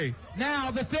 3-3. Now,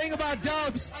 the thing about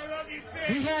Dubs,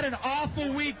 he had an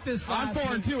awful week this last week.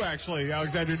 I'm 4-2, actually,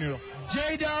 Alexander Noodle.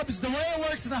 J-Dubs, the way it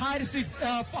works in the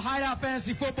Hideout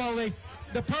Fantasy Football League,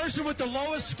 the person with the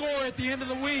lowest score at the end of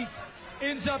the week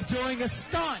ends up doing a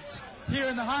stunt here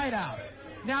in the Hideout.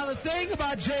 Now, the thing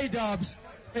about J-Dubs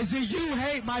is that you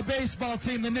hate my baseball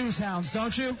team, the Newshounds,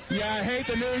 don't you? Yeah, I hate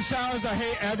the Newshounds. I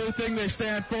hate everything they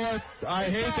stand for. I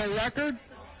hate their record.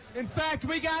 In fact,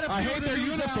 we got to I hate their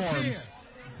uniforms. Here.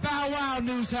 Bow wow,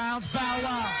 Newshounds, bow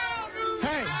wow.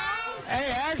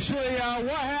 Hey, actually,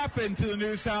 what happened to the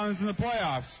Newshounds in the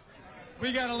playoffs?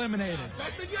 We got eliminated.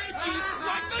 Like the Yankees!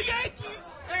 Like the Yankees!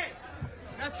 Hey,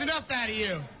 that's enough out of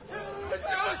you.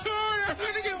 I'm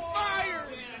going to get fired.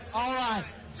 All right.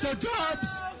 So,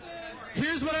 Dubs,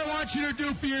 here's what I want you to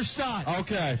do for your stunt.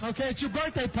 Okay. Okay, it's your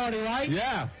birthday party, right?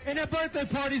 Yeah. And at birthday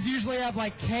parties usually have,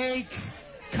 like, cake,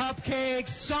 cupcakes,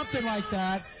 something like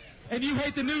that. And you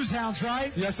hate the Newshounds,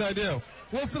 right? Yes, I do.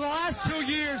 Well, for the last 2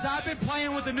 years, I've been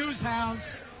playing with the Newshounds.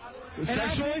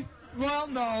 Sexually? Well,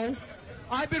 no.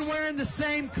 I've been wearing the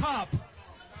same cup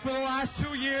for the last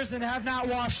 2 years and have not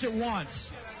washed it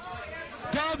once.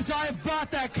 Dubs, I've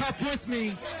brought that cup with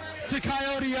me to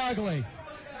Coyote Ugly.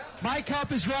 My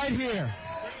cup is right here.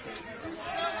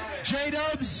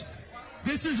 J-Dubs,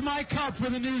 this is my cup for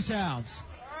the Newshounds.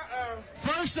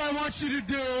 First, I want you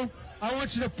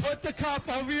to put the cup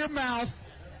over your mouth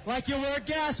like you wear a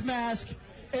gas mask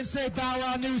and say, bow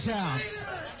wow, Newshounds.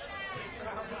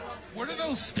 What are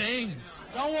those stains?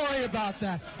 Don't worry about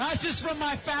that. That's just from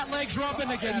my fat legs rubbing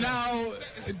together. Now,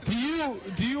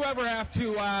 do you ever have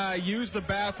to use the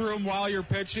bathroom while you're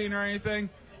pitching or anything?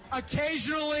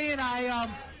 Occasionally, and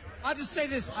I'll just say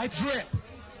this, I drip.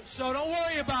 So don't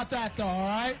worry about that, though, all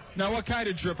right? Now, what kind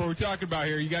of drip are we talking about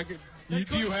here?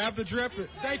 Do you have the drip?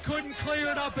 They couldn't clear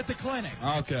it up at the clinic.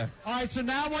 Okay. All right, so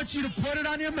now I want you to put it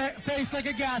on your face like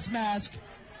a gas mask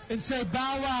and say,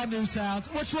 bow wow,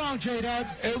 Newshounds. What's wrong, J-Dub?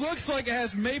 It looks like it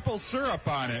has maple syrup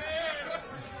on it.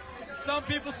 Some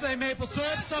people say maple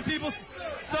syrup. Some people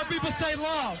say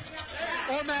love.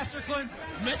 Or Master Cleanse.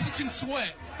 Mexican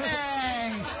sweat.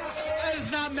 Hey, that is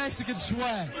not Mexican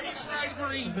sweat.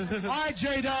 Green. All right,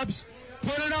 J-Dubs,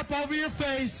 put it up over your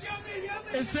face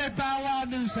and say, bow wow,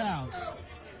 Newshounds.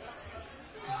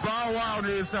 Bow wow,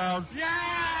 Newshounds. Yeah!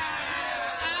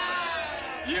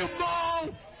 You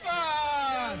bull!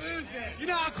 You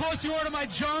know how close you are to my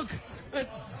junk?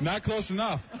 Not close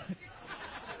enough.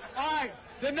 All right,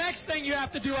 the next thing you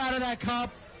have to do out of that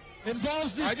cup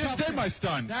involves this. I just did my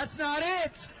stunt. That's not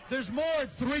it. There's more.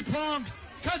 It's 3-pronged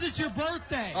because it's your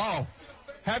birthday. Oh,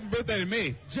 happy birthday to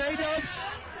me. J-Dubs,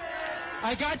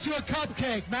 I got you a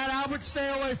cupcake. Matt Albert, stay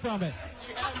away from it.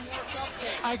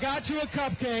 I got you a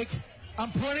cupcake.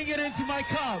 I'm putting it into my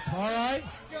cup, all right?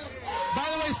 By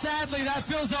the way, sadly, that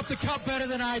fills up the cup better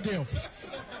than I do.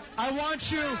 I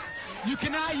want you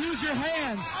cannot use your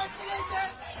hands.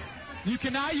 You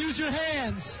cannot use your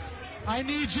hands. I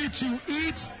need you to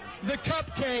eat the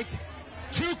cupcake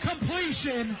to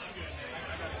completion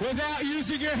without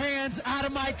using your hands out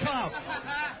of my cup.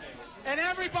 And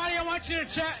everybody, I want you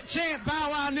to chant Bow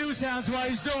Wow Newshounds while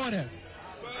he's doing it.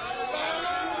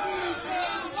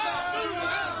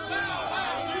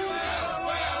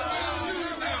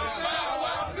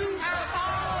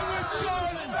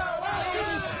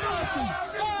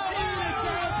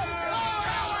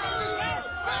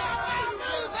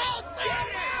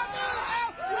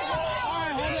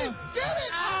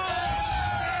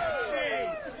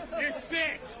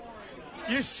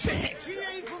 You're sick. He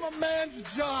ate from a man's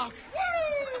jock.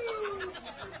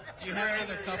 Do you have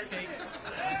another cupcake?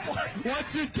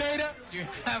 What's it, Tata? Do you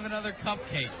have another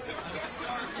cupcake?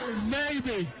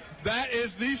 Maybe. That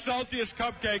is the saltiest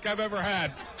cupcake I've ever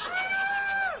had.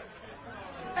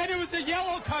 And it was a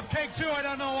yellow cupcake, too. I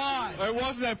don't know why. It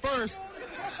wasn't at first.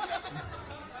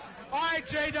 All right,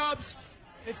 J-Dubs.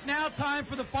 It's now time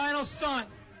for the final stunt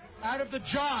out of the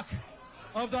jock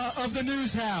of the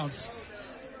news hounds.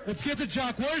 Let's get the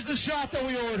jock. Where's the shot that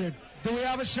we ordered? Do we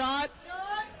have a shot?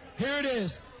 Here it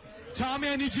is. Tommy,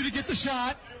 I need you to get the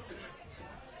shot.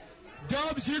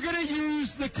 Dubs, you're going to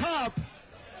use the cup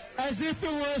as if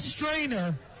it were a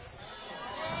strainer.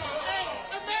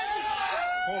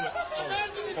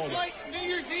 Imagine it's like New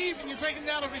Year's Eve and you're drinking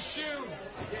out of his shoe.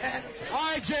 Yes. All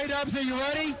right, J-Dubs, are you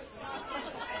ready?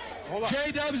 Hold on.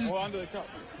 J-Dubs, hold on to the cup.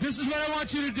 This is what I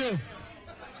want you to do.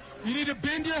 You need to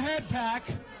bend your head back.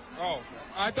 Oh,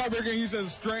 I thought we were going to use it as a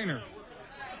strainer.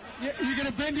 You're going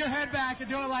to bend your head back and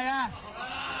do it like that.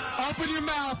 Open your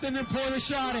mouth and then pour the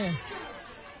shot in.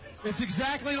 It's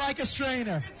exactly like a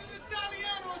strainer.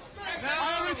 All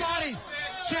right, everybody,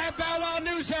 chant Bow Wow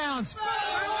Newshounds.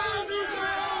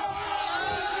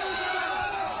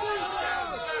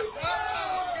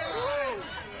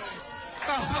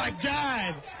 Oh, my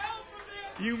God.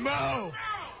 You mow.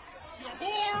 You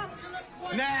whore.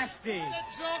 Nasty.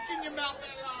 That jock in your mouth.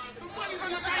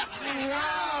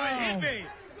 Wow, it hit me.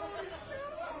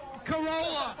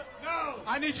 Corolla. No.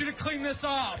 I need you to clean this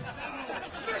off.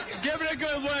 Give it a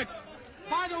good lick.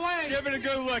 By the way. Give it a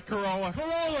good lick, Corolla.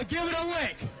 Corolla, give it a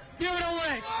lick. Give it a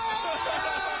lick.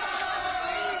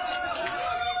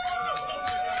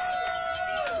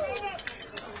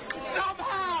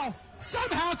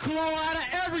 Somehow, Corolla, out of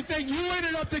everything, you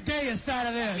ended up the gayest out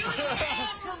of this.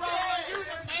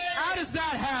 How does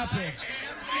that happen?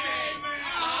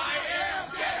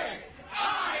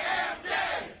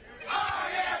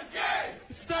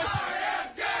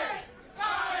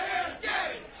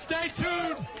 Stay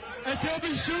tuned as he'll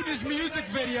be shooting his music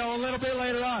video a little bit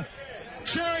later on.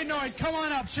 Cherry Noid, come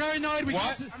on up. Cherry Noid, we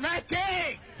got to... I'm not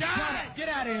gay. Get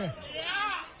out of here. Yeah.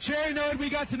 Cherry Noid, we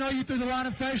got to know you through the Ron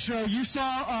and Fez show. You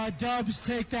saw Dubs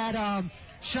take that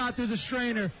shot through the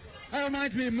strainer. That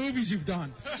reminds me of movies you've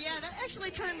done. Yeah, that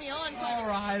actually turned me on. All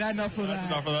right, enough of that. That's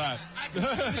enough of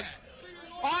that.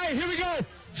 All right, here we go.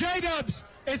 J-Dubs,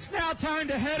 it's now time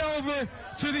to head over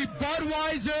to the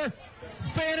Budweiser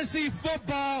Fantasy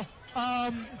Football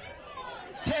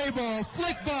table.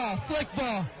 Flick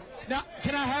ball. Now,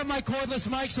 can I have my cordless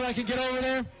mic so I can get over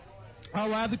there? Oh,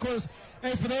 we'll have the cordless.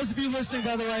 Hey, for those of you listening,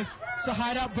 by the way, it's a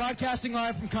Hideout broadcasting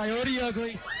live from Coyote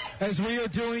Ugly as we are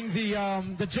doing the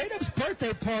J-Dub's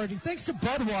birthday party. Thanks to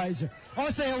Budweiser. I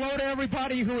want to say hello to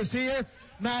everybody who is here.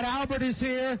 Matt Albert is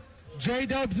here.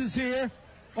 J-Dubs is here.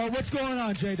 Oh, what's going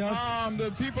on, J-Dubs?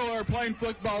 The people who are playing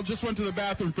flickball just went to the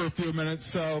bathroom for a few minutes,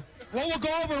 so... Well, we'll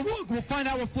go over and we'll find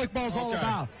out what flickball's all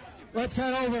about. Let's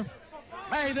head over.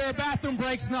 Hey, there are bathroom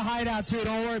breaks in the Hideout, too.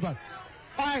 Don't worry about it.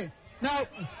 All right. Now,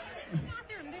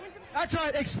 that's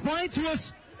right. Explain to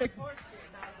us what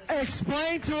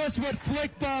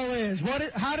flickball is.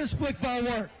 How does flickball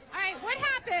work? All right, what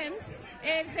happens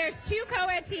is there's two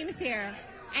co-ed teams here,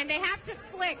 and they have to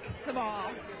flick the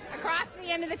ball across the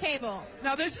end of the table.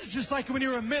 Now, this is just like when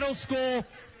you were in middle school,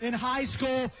 in high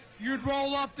school, you'd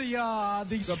roll up the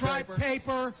striped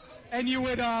paper, and you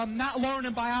would not learn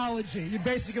in biology. You'd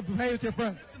basically play with your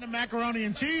friends. Listen to macaroni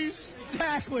and cheese.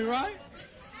 Exactly, right?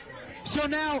 So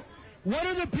now, what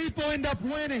do the people end up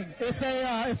winning if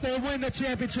they win the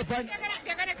championship? Right?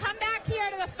 They're gonna come back here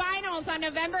to the finals on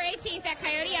November 18th at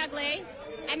Coyote Ugly,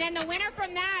 and then the winner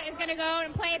from that is gonna go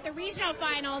and play at the regional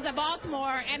finals at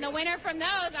Baltimore, and the winner from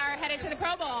those are headed to the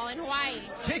Pro Bowl in Hawaii.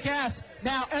 Kick ass.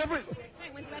 Now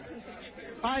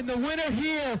and the winner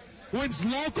here wins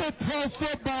local pro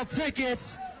football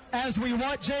tickets as we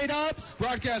what, J-Dubs?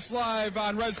 Broadcast live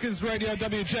on Redskins Radio,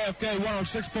 WJFK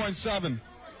 106.7.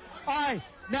 All right,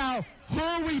 now, who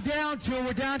are we down to?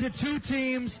 We're down to 2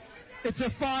 teams. It's a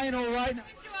final right now.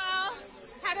 Joel,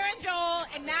 Heather and Joel,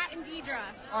 and Matt and Deidre.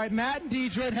 All right, Matt and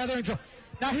Deidre and Heather and Joel.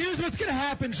 Now, here's what's going to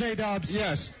happen, J-Dubs.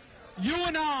 Yes. You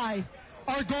and I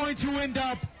are going to end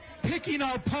up picking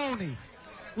our pony.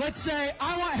 Let's say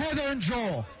I want Heather and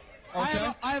Joel.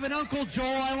 Okay. I have an Uncle Joel.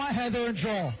 I want Heather and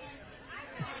Joel.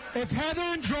 If Heather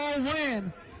and Joel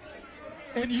win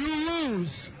and you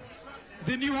lose,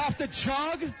 then you have to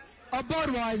chug a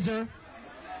Budweiser,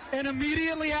 and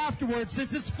immediately afterwards,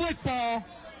 since it's flickball,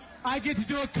 I get to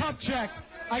do a cup check.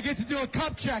 I get to do a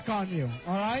cup check on you,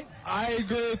 all right? I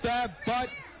agree with that, but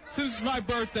since it's my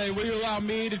birthday, will you allow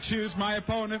me to choose my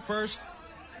opponent first?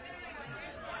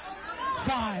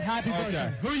 Fine, happy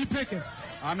birthday. Who are you picking?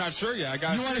 I'm not sure yet. I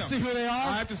got to see them. You want to see who they are?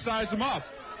 I have to size them up.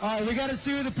 All right, we got to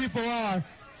see who the people are.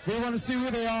 We want to see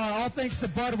who they are. All thanks to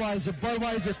Budweiser.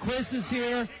 Budweiser Chris is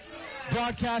here,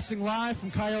 broadcasting live from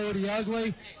Coyote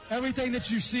Ugly. Everything that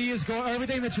you see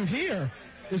everything that you hear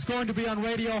is going to be on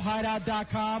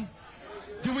RadioHideout.com.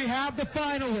 Do we have the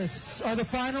finalists? Are the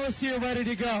finalists here ready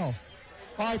to go?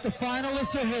 All right, the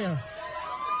finalists are here.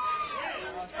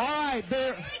 All right,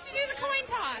 they're. To do the coin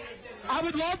toss. I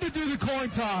would love to do the coin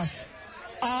toss.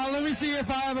 Let me see if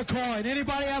I have a coin.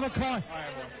 Anybody have a coin? I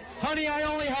have one. Honey, I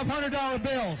only have $100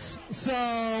 bills. So,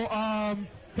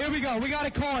 here we go. We got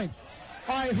a coin.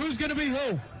 All right, who's going to be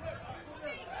who?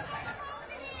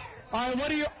 All right, what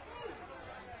do you...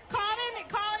 Call it in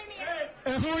the air.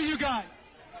 And who you got?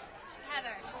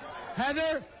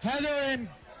 Heather. Heather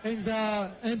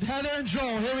and Heather and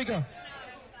Joel. Here we go.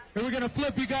 Here we're going to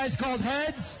flip. You guys called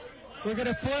heads. We're going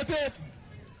to flip it.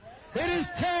 It is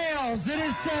tails. It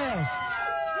is tails.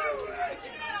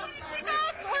 Pick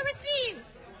up or receive.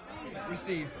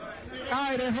 Receive. All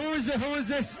right, and who is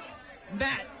this?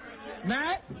 Matt.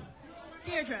 Matt?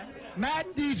 Deirdre. Matt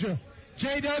and Deidre.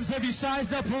 J-Dubs, have you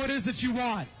sized up who it is that you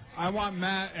want? I want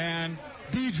Matt and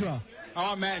Deidre. I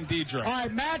want Matt and Deidre. All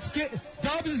right,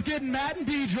 Dubs is getting Matt and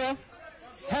Deidre.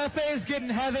 Hefe is getting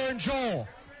Heather and Joel.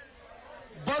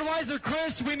 Budweiser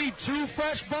Chris, we need 2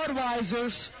 fresh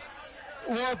Budweisers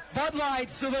or Bud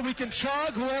Lights so that we can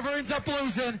chug whoever ends up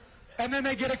losing, and then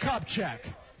they get a cup check.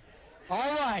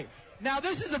 All right. Now,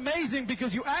 this is amazing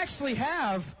because you actually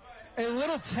have a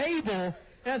little table.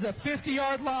 It has a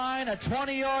 50-yard line, a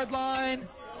 20-yard line.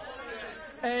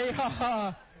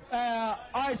 All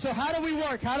right, so how do we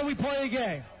work? How do we play a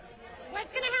game?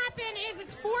 What's going to happen is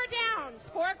it's 4 downs,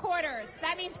 4 quarters.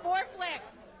 That means 4 flicks.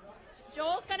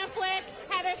 Joel's going to flick,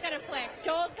 Heather's going to flick.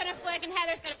 Joel's going to flick, and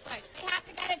Heather's going to flick. They have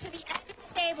to get it to the end of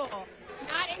the table,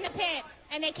 not in the pit,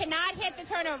 and they cannot hit the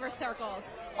turnover circles.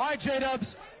 All right,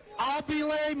 J-Dubs. I'll be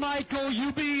Larry Michael.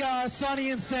 You be Sonny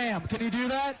and Sam. Can you do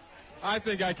that? I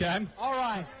think I can. All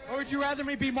right. Or would you rather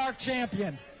me be Mark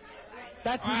Champion?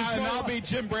 That's the and I'll be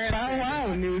Jim Brand.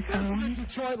 That's the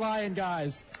Detroit Lion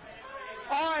guys.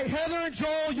 All right, Heather and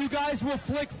Joel, you guys will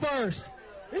flick first.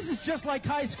 This is just like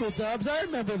high school, Dubs. I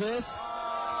remember this.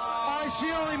 All right, she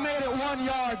only made it 1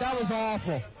 yard. That was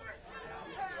awful.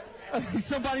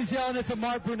 Somebody's yelling it's a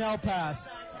Mark Brunell pass.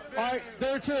 All right,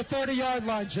 they're to the 30-yard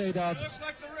line, J-Dubs. Looks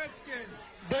like the Redskins.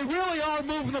 They really are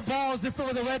moving the ball as if it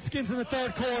were the Redskins in the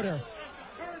third quarter.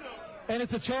 And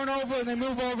it's a turnover, and they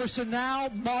move over. So now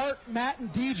Matt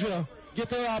and Deidre get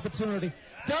their opportunity.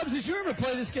 Dubs, did you ever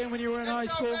play this game when you were in high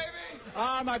school?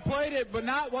 I played it, but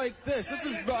not like this. This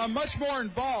is much more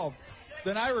involved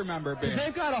than I remember being.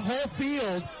 They've got a whole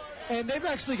field, and they've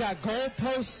actually got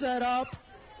goalposts set up,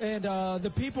 and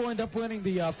the people end up winning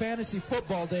the fantasy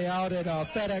football day out at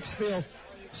FedEx Field.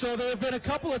 So there have been a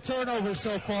couple of turnovers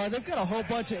so far. They've got a whole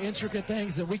bunch of intricate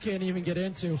things that we can't even get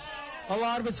into. A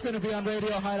lot of it's going to be on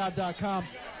RadioHideout.com.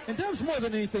 And Dubs, more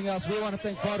than anything else, we want to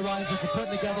thank Budweiser for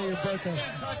putting together your birthday.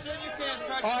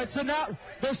 All right, so now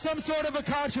there's some sort of a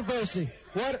controversy.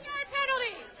 What?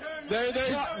 Penalty.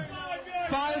 There's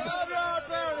 5.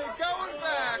 Going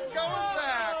back.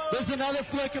 There's another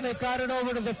flick, and they've got it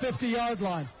over to the 50-yard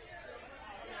line.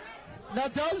 Now,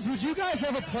 Dubs, would you guys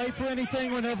ever play for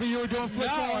anything whenever you were doing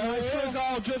football? No, it was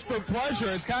all just for pleasure.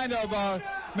 It's kind of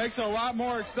makes it a lot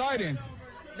more exciting.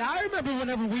 Now, I remember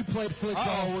whenever we played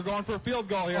football. We're going for a field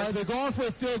goal here. They're going for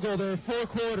a field goal. There are 4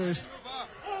 quarters.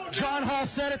 John Hall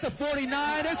set at the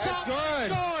 49. It's up.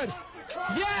 Good.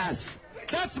 Yes!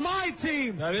 That's my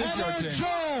team. That is Heather your and team.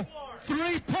 Joel,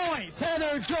 3 points. Heather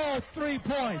and Joel, 3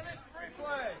 points.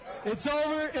 It's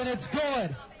over, and it's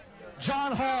good.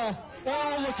 John Hall.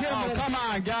 Oh, look at him. Oh, come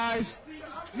on, guys.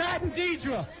 Matt and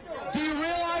Deidre, do you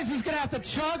realize he's going to have to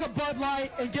chug a Bud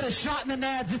Light and get a shot in the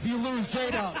nads if you lose,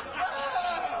 J-Dub?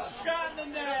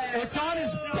 It's on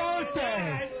his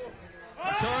birthday.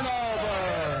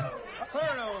 Turnover.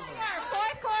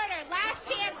 Fourth quarter. Last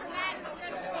chance for Madden to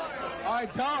score. All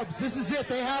right, Dubs, this is it.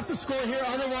 They have to score here.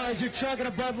 Otherwise, you're chugging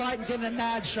a Bud Light and getting a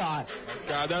NAD shot.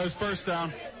 God, that was first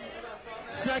down.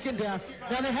 Second down.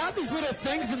 Now, they have these little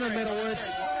things in the middle where it's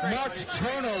marked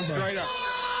turnover. Straight up.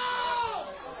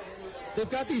 They've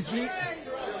got these neat...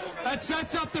 That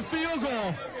sets up the field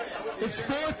goal. It's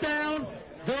fourth down.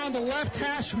 They're on the left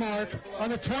hash mark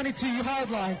on the 22-yard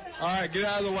line. All right, get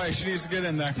out of the way. She needs to get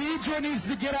in there. Deidre needs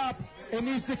to get up and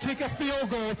needs to kick a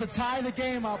field goal to tie the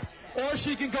game up, or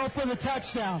she can go for the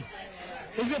touchdown.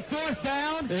 Is it fourth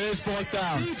down? It is fourth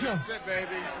down. Deidre, That's it,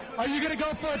 baby. are you going to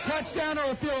go for a touchdown or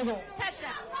a field goal?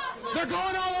 Touchdown. They're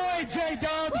going all the way,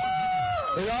 J-Dubs.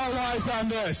 It all lies on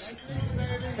this.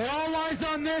 It all lies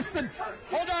on this. Then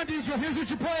hold on, Deidre. Here's what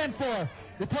you're playing for.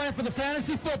 You're playing for the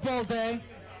fantasy football day.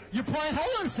 You're playing.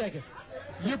 Hold on a second.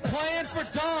 You're playing for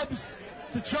Dubs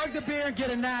to chug the beer and get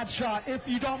a NAD shot if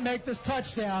you don't make this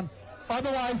touchdown.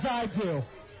 Otherwise, I do.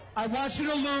 I want you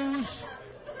to lose.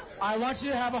 I want you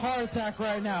to have a heart attack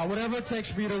right now. Whatever it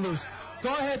takes for you to lose.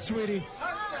 Go ahead, sweetie.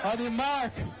 On the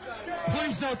mark.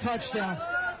 Please no touchdown.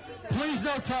 Please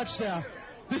no touchdown.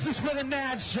 This is for the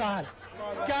NAD shot.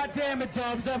 God damn it,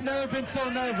 Dubs. I've never been so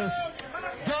nervous.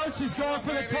 Dubs, she's going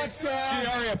for the touchdown. She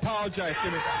already apologized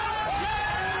to me.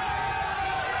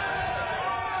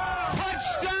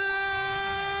 Touchdown!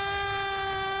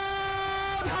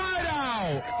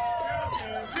 Hideout!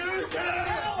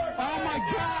 Oh, my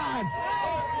God.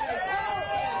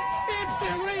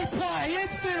 Instant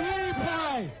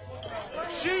replay.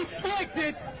 She flicked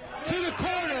it to the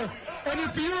corner. And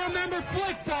if you remember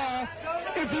flick ball,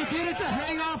 if you get it to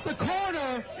hang off the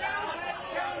corner,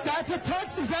 that's a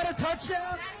touch. Is that a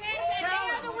touchdown?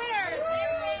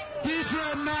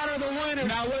 Deidre and Matt are the winners.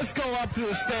 Now let's go up to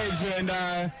the stage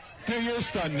and do your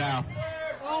stunt now.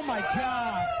 Oh, my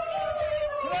God.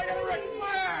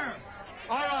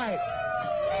 All right.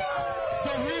 So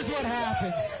here's what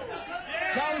happens.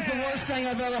 That was the worst thing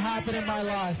I've ever happened in my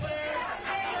life.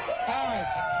 All right.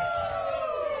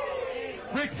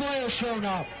 Ric Flair shown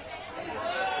up.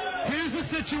 Here's the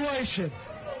situation.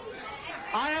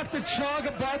 I have to chug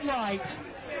a Bud Light.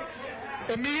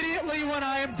 Immediately when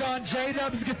I am done,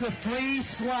 J-Dubs gets a free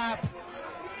slap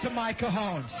to my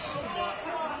cajones.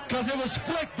 Because it was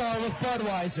flick ball with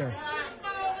Budweiser.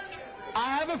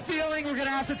 I have a feeling we're going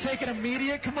to have to take an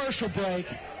immediate commercial break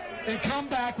and come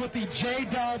back with the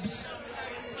J-Dubs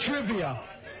trivia.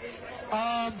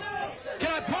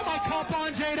 Can I put my cup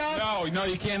on, J-Dubs? No,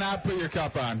 you cannot put your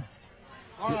cup on.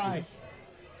 All right.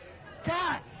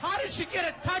 God, how did she get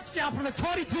a touchdown from the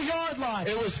 22-yard line?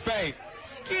 It was fate.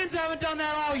 Skins haven't done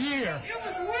that all year. It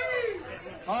was weird.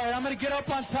 All right, I'm going to get up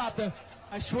on top.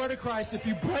 I swear to Christ, if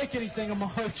you break anything, I'm going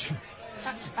to hurt you.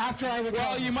 After I recover.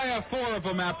 Well, you might have 4 of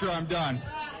them after I'm done.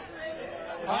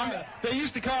 They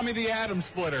used to call me the Atom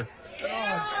Splitter.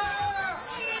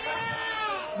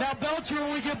 Now, Belcher,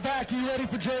 when we get back, are you ready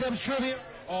for J-Dubs trivia?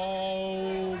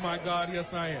 Oh, my God,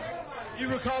 yes, I am. You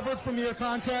recovered from your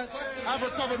contest? I've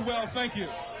recovered well, thank you.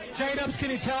 J-Dubs, can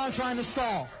you tell I'm trying to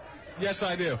stall? Yes,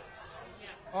 I do.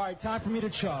 All right, time for me to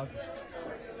chug.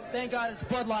 Thank God it's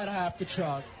Bud Light I have to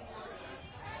chug.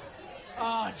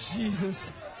 Oh, Jesus.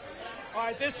 All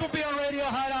right, this will be on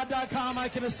RadioHideout.com, I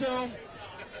can assume.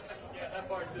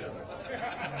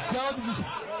 Dubs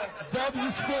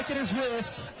is flicking his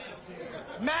wrist.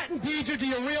 Matt and Deidre, do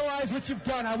you realize what you've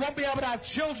done? I won't be able to have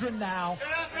children now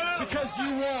because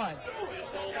you won.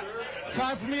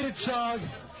 Time for me to chug.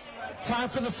 Time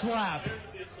for the slap.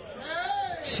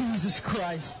 Jesus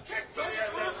Christ.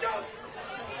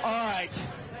 All right.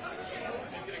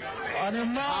 On your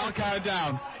mark. I'll count it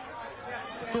down.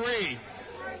 3, 2,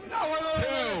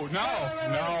 no.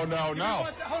 Hold on.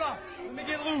 Let me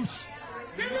get loose.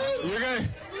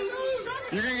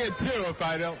 You're gonna get 2 if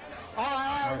I don't. All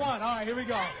right, 1. All right, here we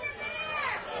go.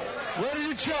 Ready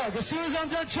to chug. As soon as I'm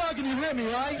done chugging, you hit me,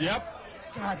 right? Yep.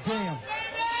 God damn.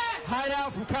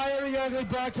 Hideout from Coyote Ugly,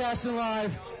 broadcasting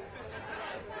live.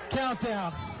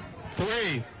 Countdown.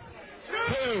 3,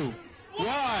 2,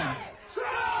 1.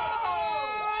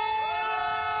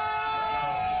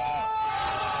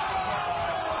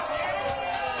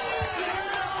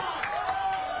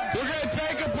 We're going to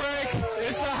take a break.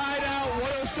 It's the Hideout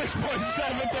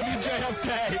 106.7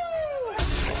 WJFK.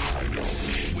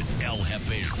 With El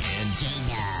Jefe and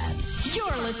J-Dubs.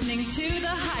 You're listening to The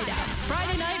Hideout,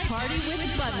 Friday night party with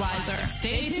Budweiser.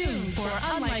 Stay tuned for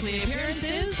unlikely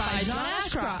appearances by John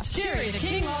Ashcroft, Jerry the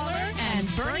King Lawler, and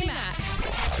Bernie Mac.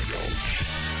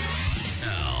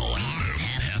 El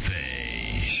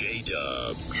Jefe.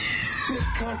 J-Dubs. Big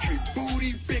country,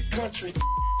 booty, big country.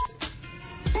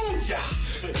 Booyah!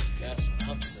 That's what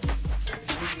I'm saying.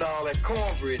 Eating all that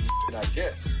cornbread and I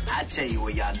guess. I tell you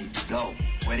where y'all need to go,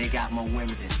 where they got more women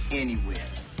than anywhere.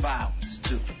 Violence,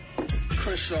 too.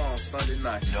 Crenshaw on Sunday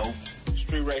night. Nope.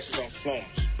 Street races on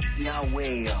Florence. Y'all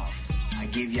way off. I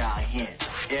give y'all a hint.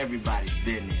 Everybody's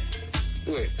been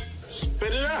there. Wait,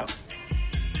 spit it out.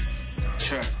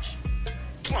 Church.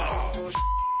 Oh,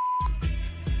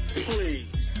 please.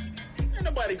 Ain't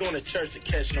nobody going to church to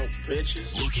catch no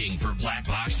bitches. Looking for black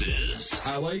boxes.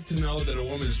 I like to know that a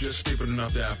woman's just stupid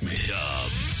enough to F me.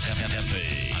 Dubs.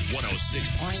 FFA on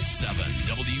 106.7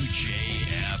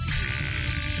 WJFK.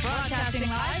 Broadcasting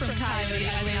live from Coyote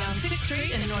Island on 6th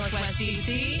Street in Northwest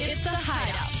D.C., it's the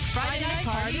Hideout, Friday night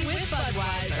party with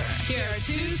Budweiser. Here are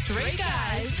two straight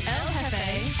guys, El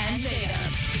Jefe and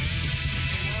J-Dubs.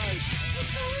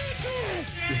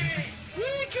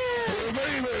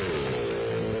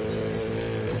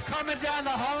 Coming down the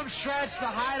home stretch, the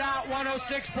Hideout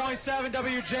 106.7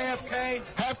 WJFK.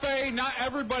 Hefe, not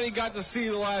everybody got to see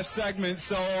the last segment,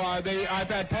 so I've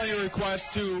had plenty of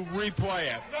requests to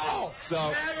replay it. No!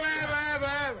 So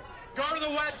Go to the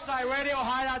website,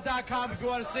 radiohideout.com, if you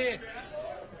want to see it.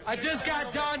 I just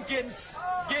got done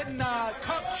getting a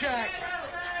cup check.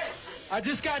 I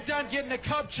just got done getting a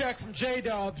cup check from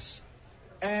J-Dubs,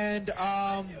 and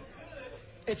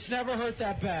it's never hurt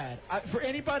that bad. For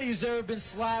anybody who's ever been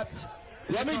slapped...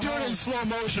 Let me do it in slow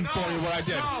motion for you, what I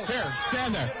did. No. Here,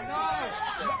 stand there. No.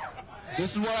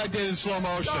 This is what I did in slow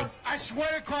motion. No, I swear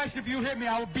to Christ, if you hit me,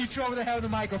 I will beat you over the head with a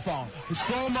microphone. In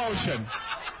slow motion.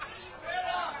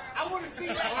 I want to see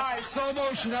that. All right, slow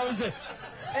motion, that was it.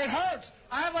 It hurts.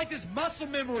 I have like this muscle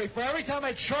memory for every time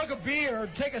I chug a beer or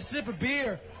take a sip of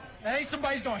beer, and ain't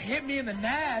somebody's going to hit me in the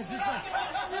nads.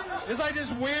 It's like this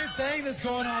weird thing that's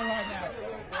going on right now.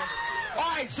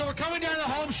 All right, so we're coming down the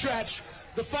home stretch.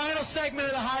 The final segment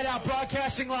of the Hideout,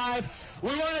 broadcasting live.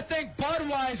 We want to thank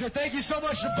Budweiser. Thank you so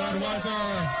much to Budweiser.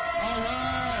 All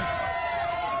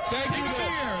right. Thank you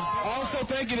to, also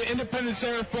thank you to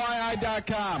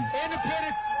IndependenceAirFlyEye.com.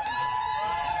 Independent.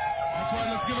 That's right,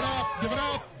 let's give it up. Give it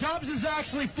up. Dubs has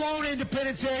actually flown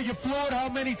Independence Air. You flew it how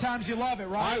many times? You love it,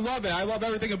 right? I love it. I love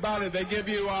everything about it. They give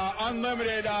you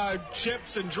unlimited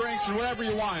chips and drinks and whatever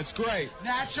you want. It's great.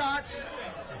 Nat shots?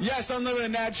 Yes,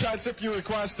 unlimited nat shots if you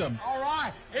request them. All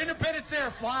right.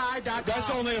 IndependenceAirFly.com. That's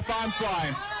only if I'm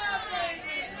flying.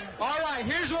 All right,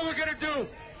 here's what we're going to do.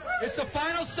 It's the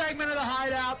final segment of the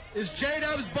Hideout. It's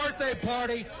J-Dub's birthday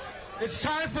party. It's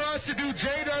time for us to do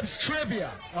J-Dub's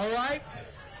trivia, all right?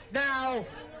 Now,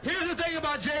 here's the thing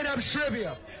about J-Dub's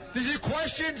trivia. These are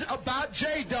questions about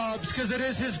J-Dubs because it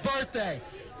is his birthday.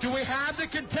 Do we have the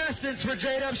contestants for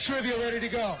J-Dub's trivia ready to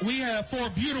go? We have 4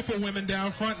 beautiful women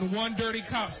down front and 1 dirty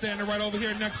cop standing right over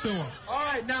here next to him. All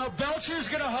right, now Belcher's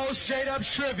going to host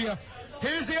J-Dub's trivia.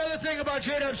 Here's the other thing about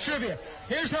J-Dub's trivia.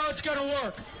 Here's how it's going to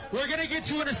work. We're going to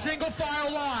get you in a single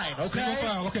file line, okay? Single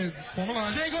file, okay. Form a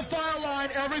line. Single file line,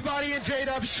 everybody in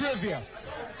J-Dub's trivia.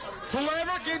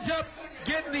 Whoever gets up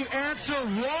getting the answer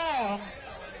wrong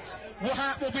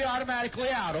will be automatically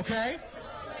out, okay?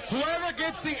 Whoever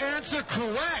gets the answer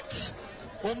correct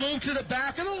will move to the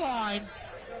back of the line,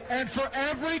 and for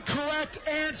every correct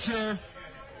answer,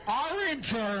 our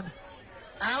intern,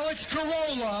 Alex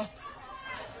Carolla,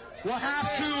 will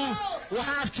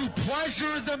have to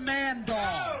pleasure the man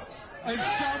doll in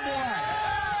some way.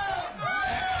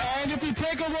 And if you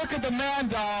take a look at the man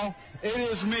doll, it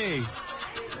is me.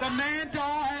 The man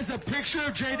doll has a picture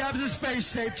of J-Dubs'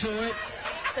 face taped to it.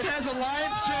 It has a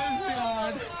Lions jersey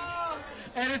on.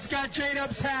 And it's got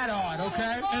J-Dub's hat on,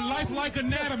 okay? And lifelike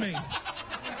anatomy.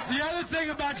 The other thing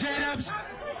about J-Dubs,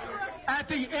 at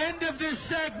the end of this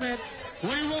segment,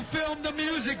 we will film the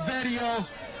music video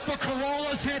for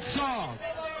Carolla's hit song.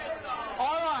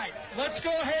 All right, let's go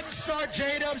ahead and start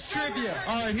J-Dub's trivia.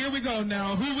 All right, here we go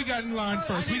now. Who we got in line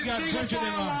first? We got Bridget in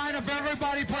line. Line of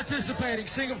everybody participating.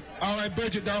 All right,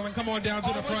 Bridget, darling, come on down to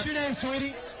the front. What's your name,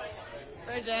 sweetie?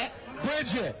 Bridget.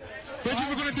 Bridget,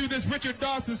 we're going to do this Richard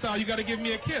Dawson style. You got to give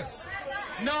me a kiss.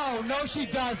 No, she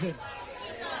doesn't.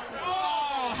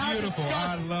 Oh, how beautiful.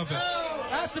 Disgusting. I love it.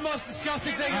 That's the most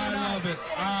disgusting thing in the night.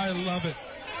 I love it.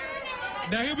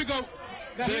 Now, here we go.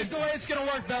 Now, here's the way it's going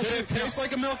to work, Belcher. Did it taste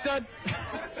like a milk dud?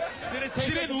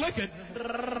 She didn't lick it.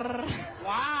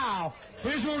 Wow.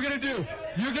 Here's what we're going to do.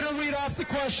 You're going to read off the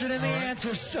question and the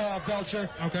answers, Belcher.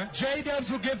 Okay.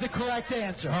 J-Dubs will give the correct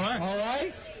answer. All right. All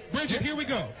right? Bridget, here we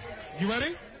go. You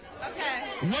ready?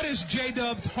 Okay. What is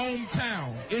J-Dub's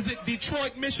hometown? Is it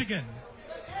Detroit, Michigan,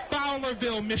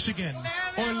 Fowlerville, Michigan,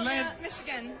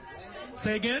 Michigan.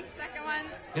 Say again? Second one.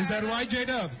 Is that right,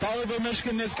 J-Dubs? Fowlerville,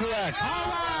 Michigan is correct. All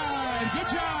right. right. Good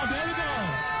job. There we go.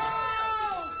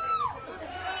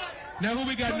 Now who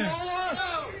we got next?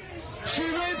 She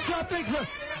wins something.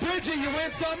 Bridget, you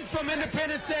win something from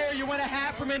Independence Air. You win a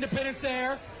hat from Independence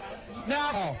Air.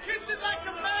 Now. Kiss it like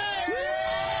a man.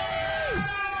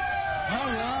 All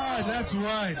right. That's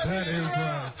right. That is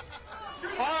right.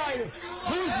 All right.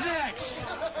 Who's next?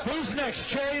 Who's next?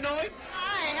 Cherry Noid?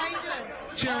 Hi, how you doing?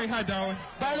 Cherry, hi, darling.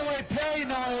 By the way, Perry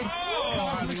Noid,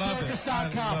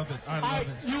 CosmicCircus.com. I love it. I love it.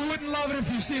 You wouldn't love it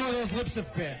if you see where those lips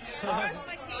have been. Brush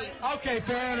my teeth. Okay,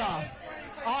 fair enough.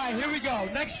 All right, here we go.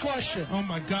 Next question. Oh,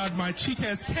 my God. My cheek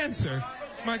has cancer.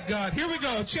 My God. Here we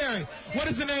go. Cherry, what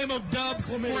is the name of Dub's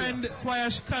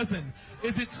friend/cousin?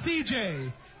 Is it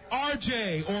CJ,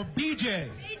 RJ, or BJ?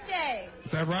 BJ.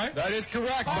 Is that right? That is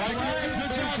correct. All right.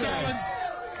 Good job, darling.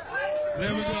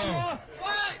 There we go.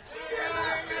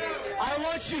 I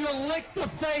want you to lick the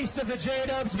face of the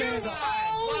J-Dubs man.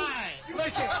 Why?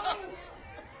 Lick it.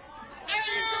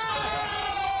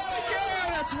 Yeah,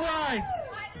 that's right.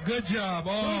 Good job.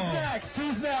 Oh.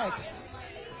 Who's next?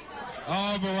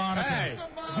 Oh, Veronica. Hey.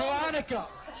 Veronica.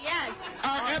 Yes.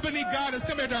 Our ebony goddess.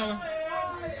 Come here, darling.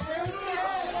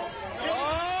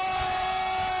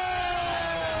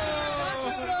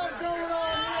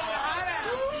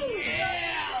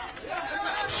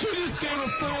 She just gave a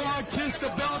full-on kiss to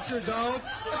Belcher,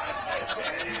 dogs.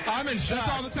 I'm in shock. That's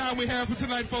all the time we have for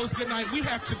tonight, folks. Good night. We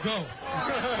have to go.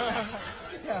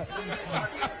 All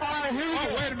right, here we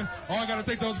go. Wait a minute. Oh, I got to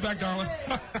take those back, darling.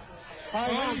 All right,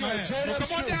 oh, man. Well,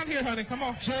 come on down here, honey. Come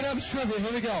on. J-Dubs trivia.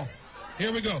 Here we go.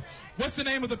 Here we go. What's the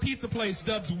name of the pizza place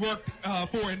Dubs worked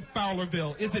for in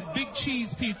Fowlerville? Is it Big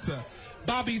Cheese Pizza,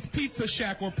 Bobby's Pizza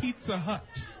Shack, or Pizza Hut?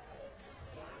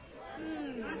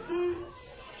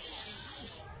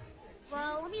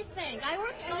 Well, let me think. I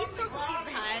work at least at Pizza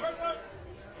Hut.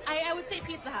 I would say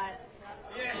Pizza Hut.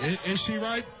 Is she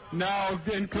right? No,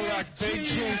 incorrect. Big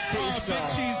cheese pizza. Oh, Big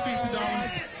Cheese Pizza,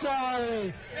 darling.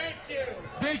 Sorry.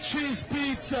 Big Cheese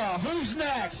Pizza. Who's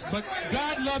next? But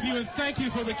God love you and thank you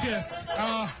for the kiss.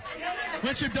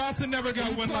 Richard Dawson never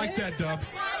got one like that,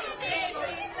 Dubs.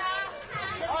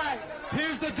 All right,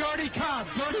 here's the Dirty Cop.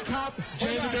 Dirty Cop.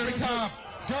 Jay the Dirty Cop.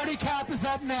 Dirty Cop is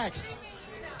up next.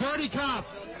 Dirty Cop.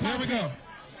 Here we go.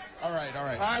 All right. All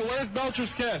right, where's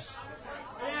Belcher's kiss?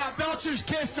 Yeah, Belcher's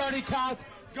kiss, Dirty Cop.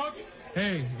 Go.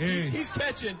 Hey. He's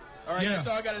catching. All right, that's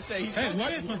all I got to say. He's hey,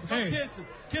 what? Kiss him. Hey. Kiss him.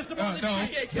 Kiss him on the no,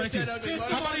 cheek. thank you.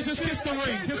 How about you just kiss the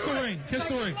ring? Kiss the ring. Kiss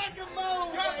the ring.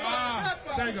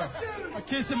 There you go.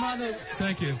 Kiss him on the...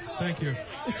 Thank you.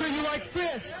 So you like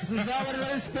fists? Is that what it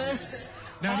is, fists?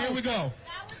 Now, here we go.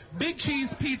 Big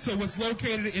Cheese Pizza was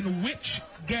located in which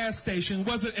gas station?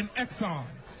 Was it an Exxon,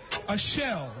 a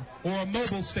Shell, or a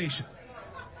Mobil station?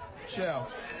 Shell.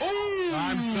 Ooh.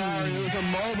 I'm sorry, it was a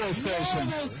Mobil station.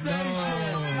 Mobil.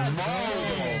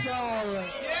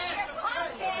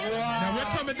 Now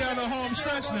we're coming down the home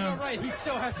stretch now. Right, he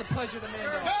still has to pleasure the man.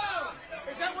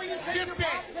 Is that where you take your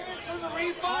back for the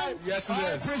refund? Yes, it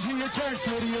is. Bridget, your turn,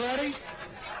 sweetie. You ready?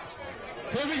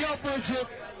 Here we go, Bridget.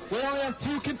 We only have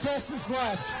 2 contestants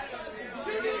left.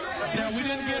 Now we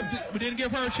didn't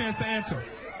give her a chance to answer.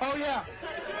 Oh yeah.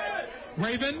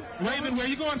 Raven, where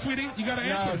you going, sweetie? You got to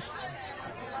answer.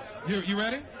 You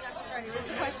ready? Yes, I'm ready. What's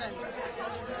the question?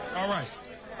 All right.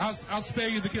 I'll spare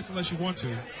you the kiss unless you want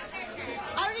to.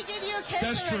 I already gave you a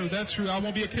kiss. That's true. I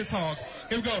won't be a kiss hog.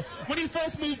 Here we go. When he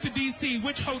first moved to D.C.,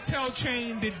 which hotel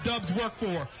chain did Dubs work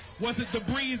for? Was it the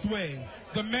Breezeway,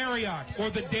 the Marriott, or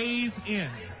the Days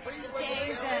Inn?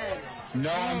 Days Inn.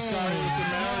 No, I'm sorry, it was the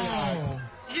Marriott.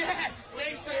 Yes.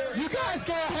 You guys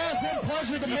gotta have him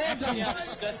pleasure the man.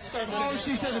 Oh,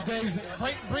 she said the Days Inn.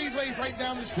 Breezeway's right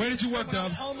down the street. Where did you work,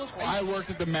 Dubs? I worked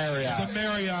at the Marriott. The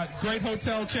Marriott. Great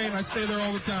hotel chain. I stay there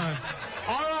all the time.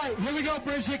 All right, here we go,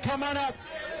 Bridget. Come on up.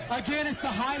 Again, it's the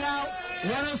Hideout,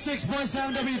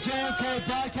 106.7 WJFK,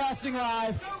 broadcasting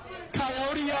live.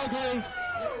 Coyote Ugly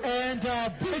and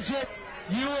Bridget,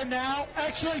 you are now,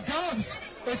 actually, Dubs,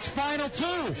 it's final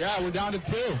 2. Yeah, we're down to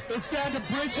 2. It's down to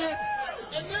Bridget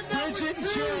and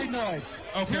Cherry Noid.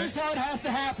 Okay. Here's how it has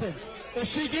to happen. If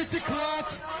she gets it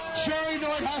correct, Cherry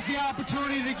Noid has the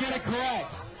opportunity to get it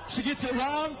correct. She gets it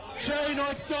wrong, Cherry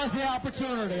Noid still has the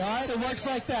opportunity, all right? It works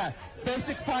like that.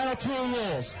 Basic final 2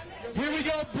 rules. Here we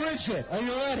go, Bridget. Are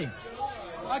you ready?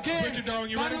 Again, Bridget, darling,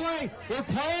 you by ready? the way, we're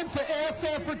playing for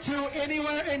airfare for 2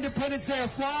 anywhere Independence Air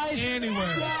flies. Anywhere.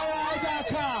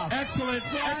 FlyEye.com. Excellent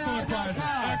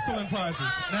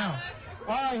prizes. Now.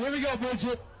 All right, here we go,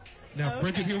 Bridget. Now,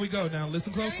 Bridget, here we go. Now,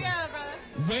 listen closely. Here we go, brother.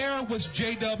 Where was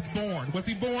J-Dubs born? Was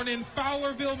he born in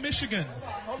Fowlerville, Michigan,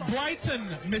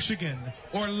 Brighton, Michigan,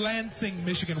 or Lansing,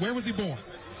 Michigan? Where was he born?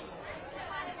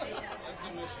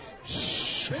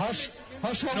 Shh. Hush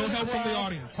over No the help crowd. from the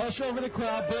audience. Hush over the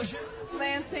crowd. Bush.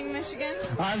 Lansing, Michigan.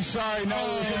 I'm sorry, no,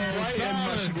 it was in Brighton,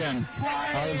 Michigan.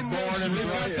 I was born in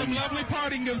We've got some Brighton. lovely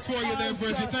parting gifts for you there,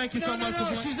 Bridget. Thank you so much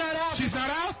for she's not out. She's not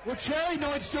out? Well, Cherry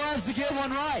Noid still has to get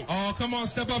one right. Oh, come on,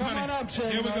 step up, Come honey. on up,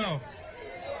 Cherry Here we Noid. go.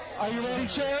 Are you ready,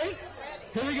 Cherry?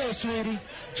 Here we go, sweetie.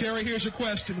 Cherry, here's your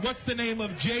question. What's the name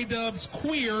of J-Dub's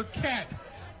queer cat?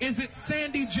 Is it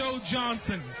Sandy Joe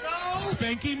Johnson,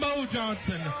 Spanky Mo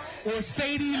Johnson, or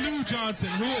Sadie Lou Johnson?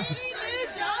 Who is it?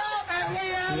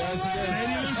 Yes, it is.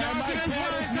 Sadie Lou And Johnson my is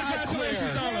cat right. is not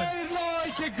Congratulations, clear. darling.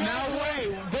 Now wait,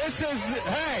 this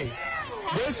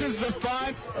is the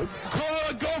fine.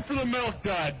 Call, go for the milk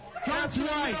dud. That's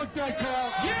right. Milk dud,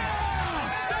 Carl.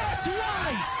 Yeah! That's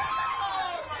right!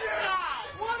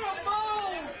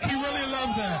 He really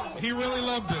loved that. He really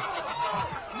loved it.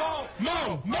 Mo.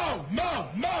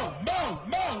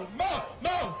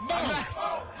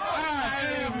 I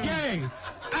am gay.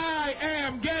 I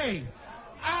am gay.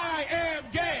 I am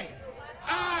gay.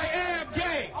 I am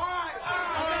gay.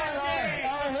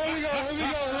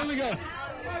 Here we go.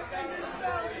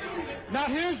 Now,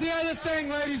 here's the other thing,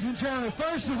 ladies and gentlemen.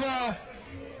 First of all,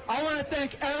 I want to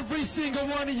thank every single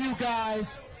one of you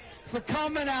guys for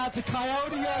coming out to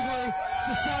Coyote Ugly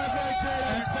to celebrate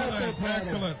J-Dub's birthday party.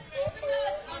 Excellent.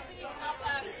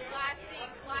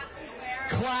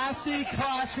 Classy.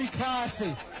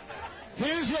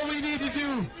 Here's what we need to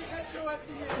do.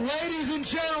 Ladies and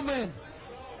gentlemen,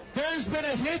 there's been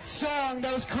a hit song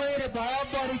that was created by our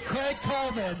buddy Craig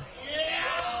Coleman.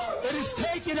 It has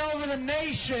taken over the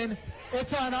nation.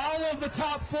 It's on all of the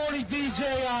top 40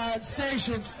 DJ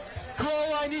stations.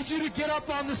 Cole, I need you to get up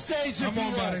on the stage. Come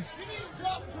on, buddy. You need to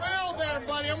drop trail there,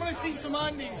 buddy. I'm going to see some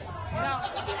undies.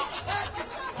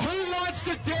 Who wants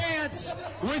to dance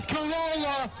with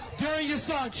Corolla during your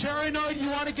song? Cherry Noid, you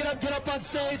want to get up on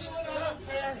stage?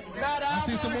 Matt I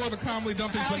see Albert, some more of the comedy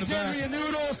dumpings in the back. Alexandria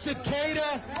Noodle,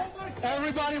 Cicada.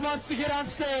 Everybody wants to get on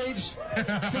stage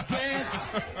to dance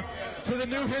to the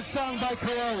new hit song by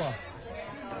Corolla.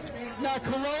 Now,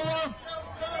 Corolla.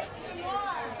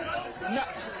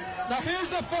 Now, here's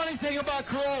the funny thing about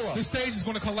Corolla. The stage is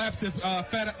going to collapse if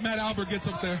Matt Albert gets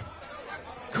up there.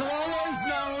 Corolla is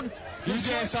known. You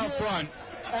dance out front.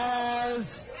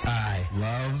 As I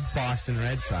love Boston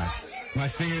Red Sox. My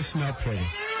fingers smell pretty.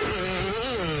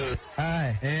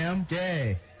 I am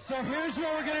gay. So here's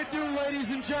what we're going to do, ladies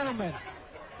and gentlemen.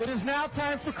 It is now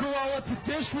time for Corolla to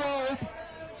disrobe.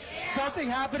 Something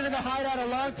happened in the Hideout a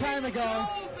long time ago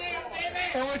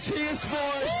in which he is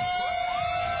forced.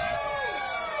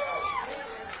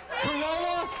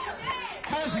 Corolla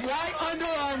has white Under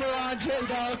Armour on,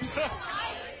 J-Dubs.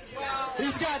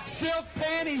 He's got silk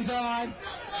panties on.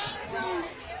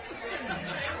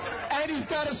 And he's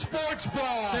got a sports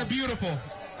bra. They're beautiful.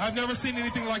 I've never seen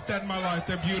anything like that in my life.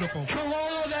 They're beautiful.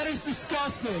 Corolla, that is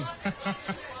disgusting.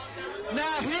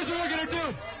 Now, here's what we're going to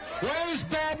do. Where is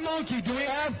Bad Monkey? Do we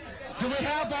have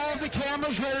all of the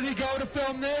cameras ready to go to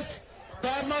film this?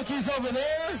 Bad Monkey's over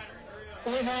there.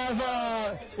 We have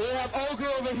Ogre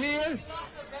over here.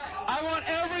 I want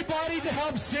everybody to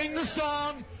help sing the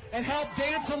song and help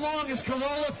dance along as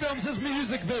Corolla films his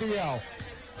music video.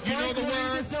 You know the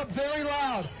Frank, words. this up very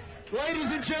loud.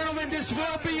 Ladies and gentlemen, this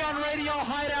will be on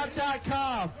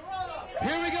RadioHideout.com.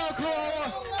 Here we go,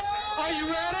 Corolla. Are you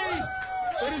ready?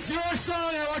 It is your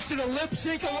song. I want you to lip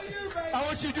sync. I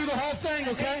want you to do the whole thing,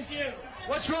 okay? I hate you.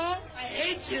 What's wrong? I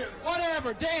hate you.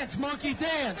 Whatever. Dance, monkey,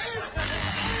 dance. Here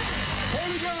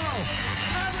we go.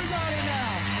 Everybody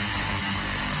now.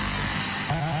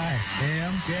 I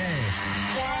am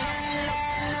gay.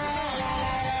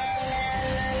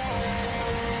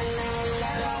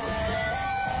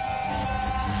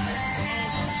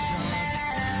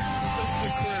 This is the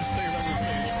clearest thing I've ever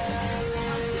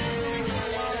seen.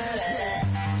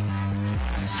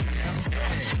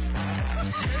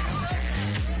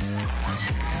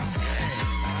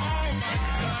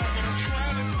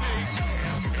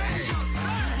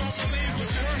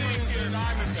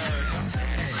 I'm embarrassed.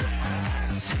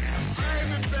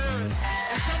 I'm embarrassed.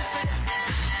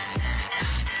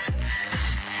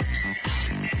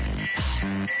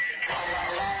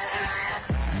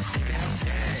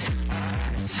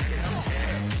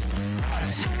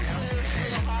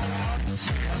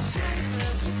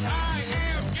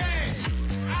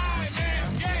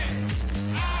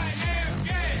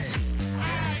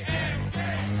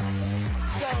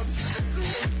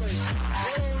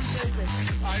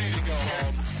 I need to go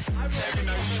home. Take a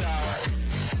nice shower.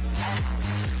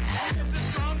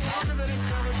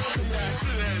 Yes, it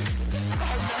is.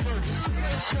 I've never.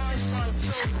 So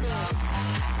cool.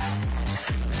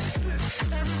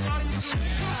 Everybody's in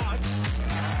shock.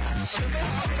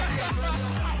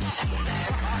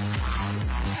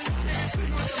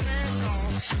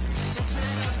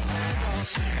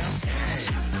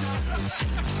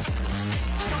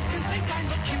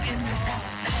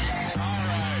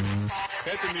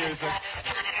 Hit the music.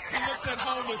 He looks at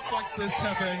home with fuck this,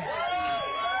 Hefe.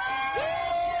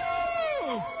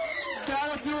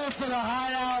 That'll do it for the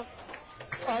Hideout.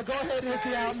 Go ahead and hit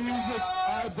the out music.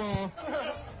 Eyeball.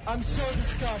 I'm so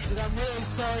disgusted. I'm really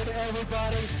sorry to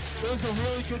everybody. It was a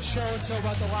really good show until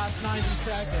about the last 90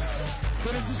 seconds.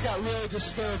 Then it just got really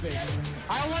disturbing.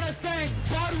 I want to thank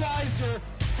Budweiser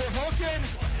for hooking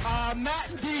Matt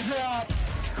and DJ up.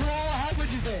 Corolla, how would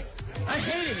you think? I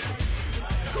hated it.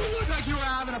 You look like you were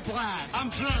having a blast. I'm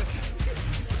drunk.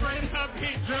 Straight up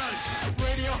being drunk.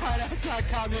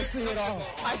 RadioHideout.com, you'll see it all.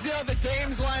 I see all the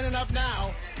dames lining up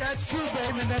now. That's true,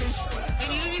 babe, and then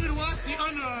And you didn't even wash the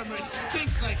Under Armour. It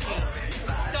stinks like you.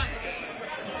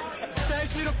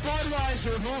 Thank you to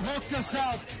Budweiser, who hooked us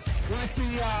up with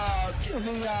the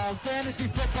fantasy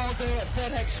football day at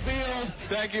FedEx Field.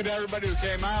 Thank you to everybody who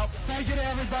came out. Thank you to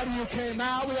everybody who came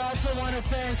out. We also want to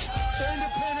thank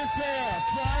Independence Air,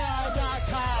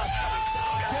 Fly.com.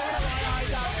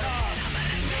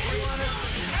 We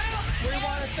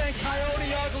want to thank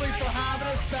Coyote Ugly for having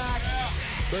us back.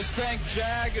 Let's thank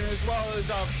Jag and as well as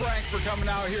Frank for coming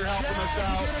out here helping us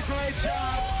out. You did a great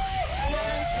job.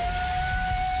 Frank,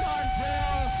 Sean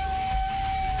Bell,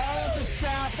 all of the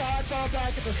staff, all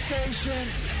back at the station,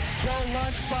 Joe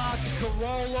Lunchbox,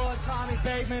 Corolla, Tommy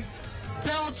Bateman,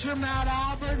 Belcher, Matt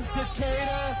Albert, and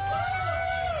Cicada.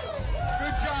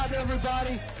 Good job,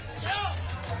 everybody.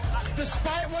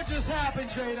 Despite what just happened,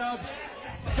 J-Dubs,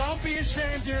 don't be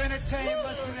ashamed. You're entertained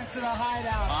listening to the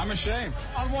Hideout. I'm ashamed.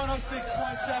 On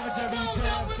 106.7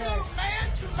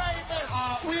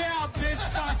 WJFK. We out, bitch.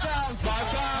 5,000.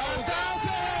 5,000.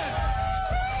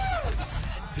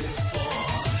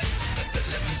 Before, but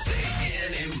let me say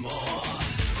anymore.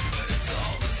 But it's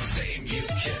all the same. You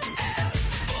can ask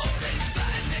for it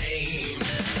by name.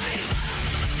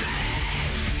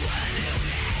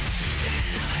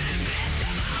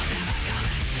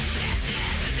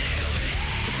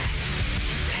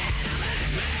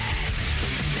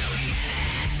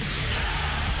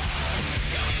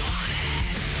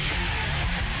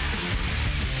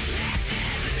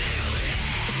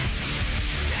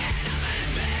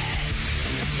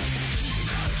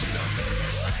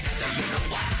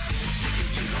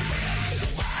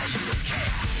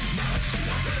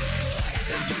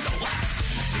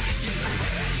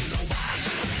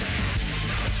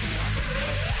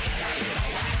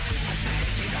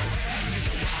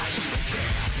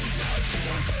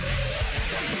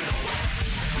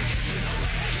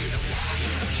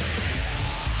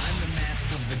 I'm the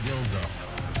master of the dildo.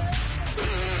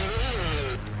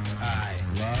 I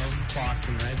love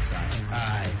Boston Red Sox.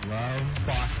 I love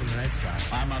Boston Red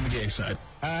Sox. I'm on the gay side.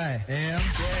 I am gay. I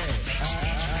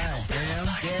am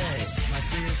gay. My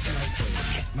fingers smell pretty.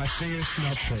 My fingers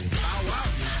smell pretty. Bow wow,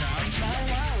 Newtown. Bow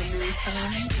wow,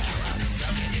 Newtown.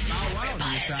 Bow wow,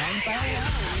 Newtown. Bow wow,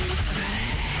 Newtown.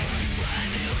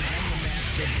 I'm the master of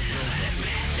the dildo.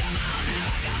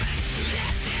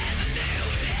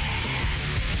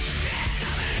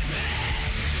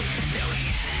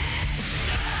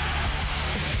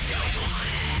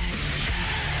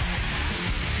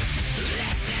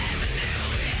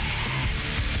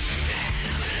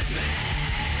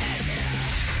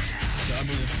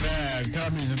 Tommy's a fag,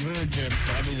 Tommy's a virgin,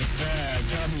 Tommy's a fag,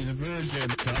 Tommy's a virgin,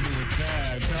 Tommy's a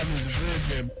fag, Tommy's a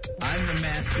virgin. I'm the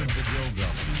master of the dildo.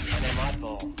 And I'm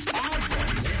eyeball. Awesome!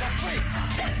 I'm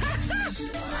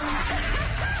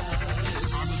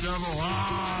the devil.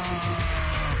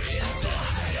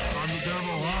 I'm the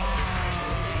devil. I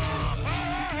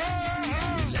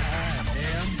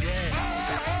am gay.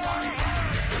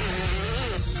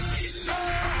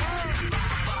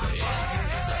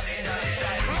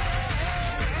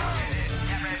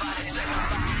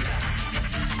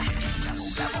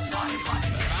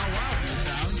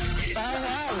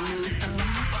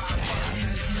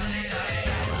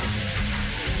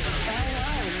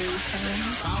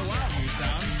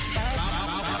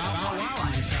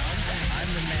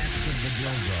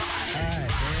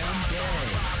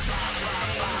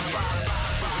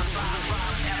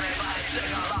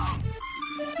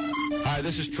 Hi,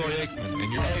 this is Troy Aikman,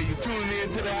 and you're tuning in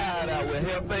to the Hideout with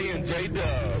Hefe and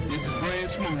J-Dub. This is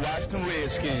Brand Smooth, Washington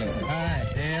Redskins. I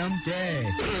am gay.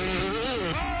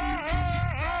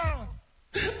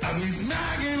 I be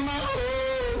smacking my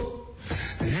hole.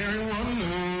 Everyone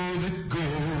knows it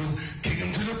goes. Kick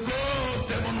him to the floor,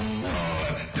 step on him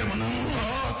hard, step on him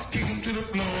hard, kick him to the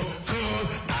floor, cause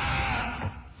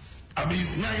I be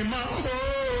smacking my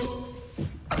hoes.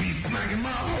 I be smacking my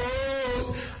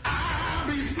hoes. I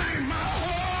be smacking my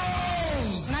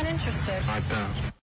hoes. Not interested. 5,000.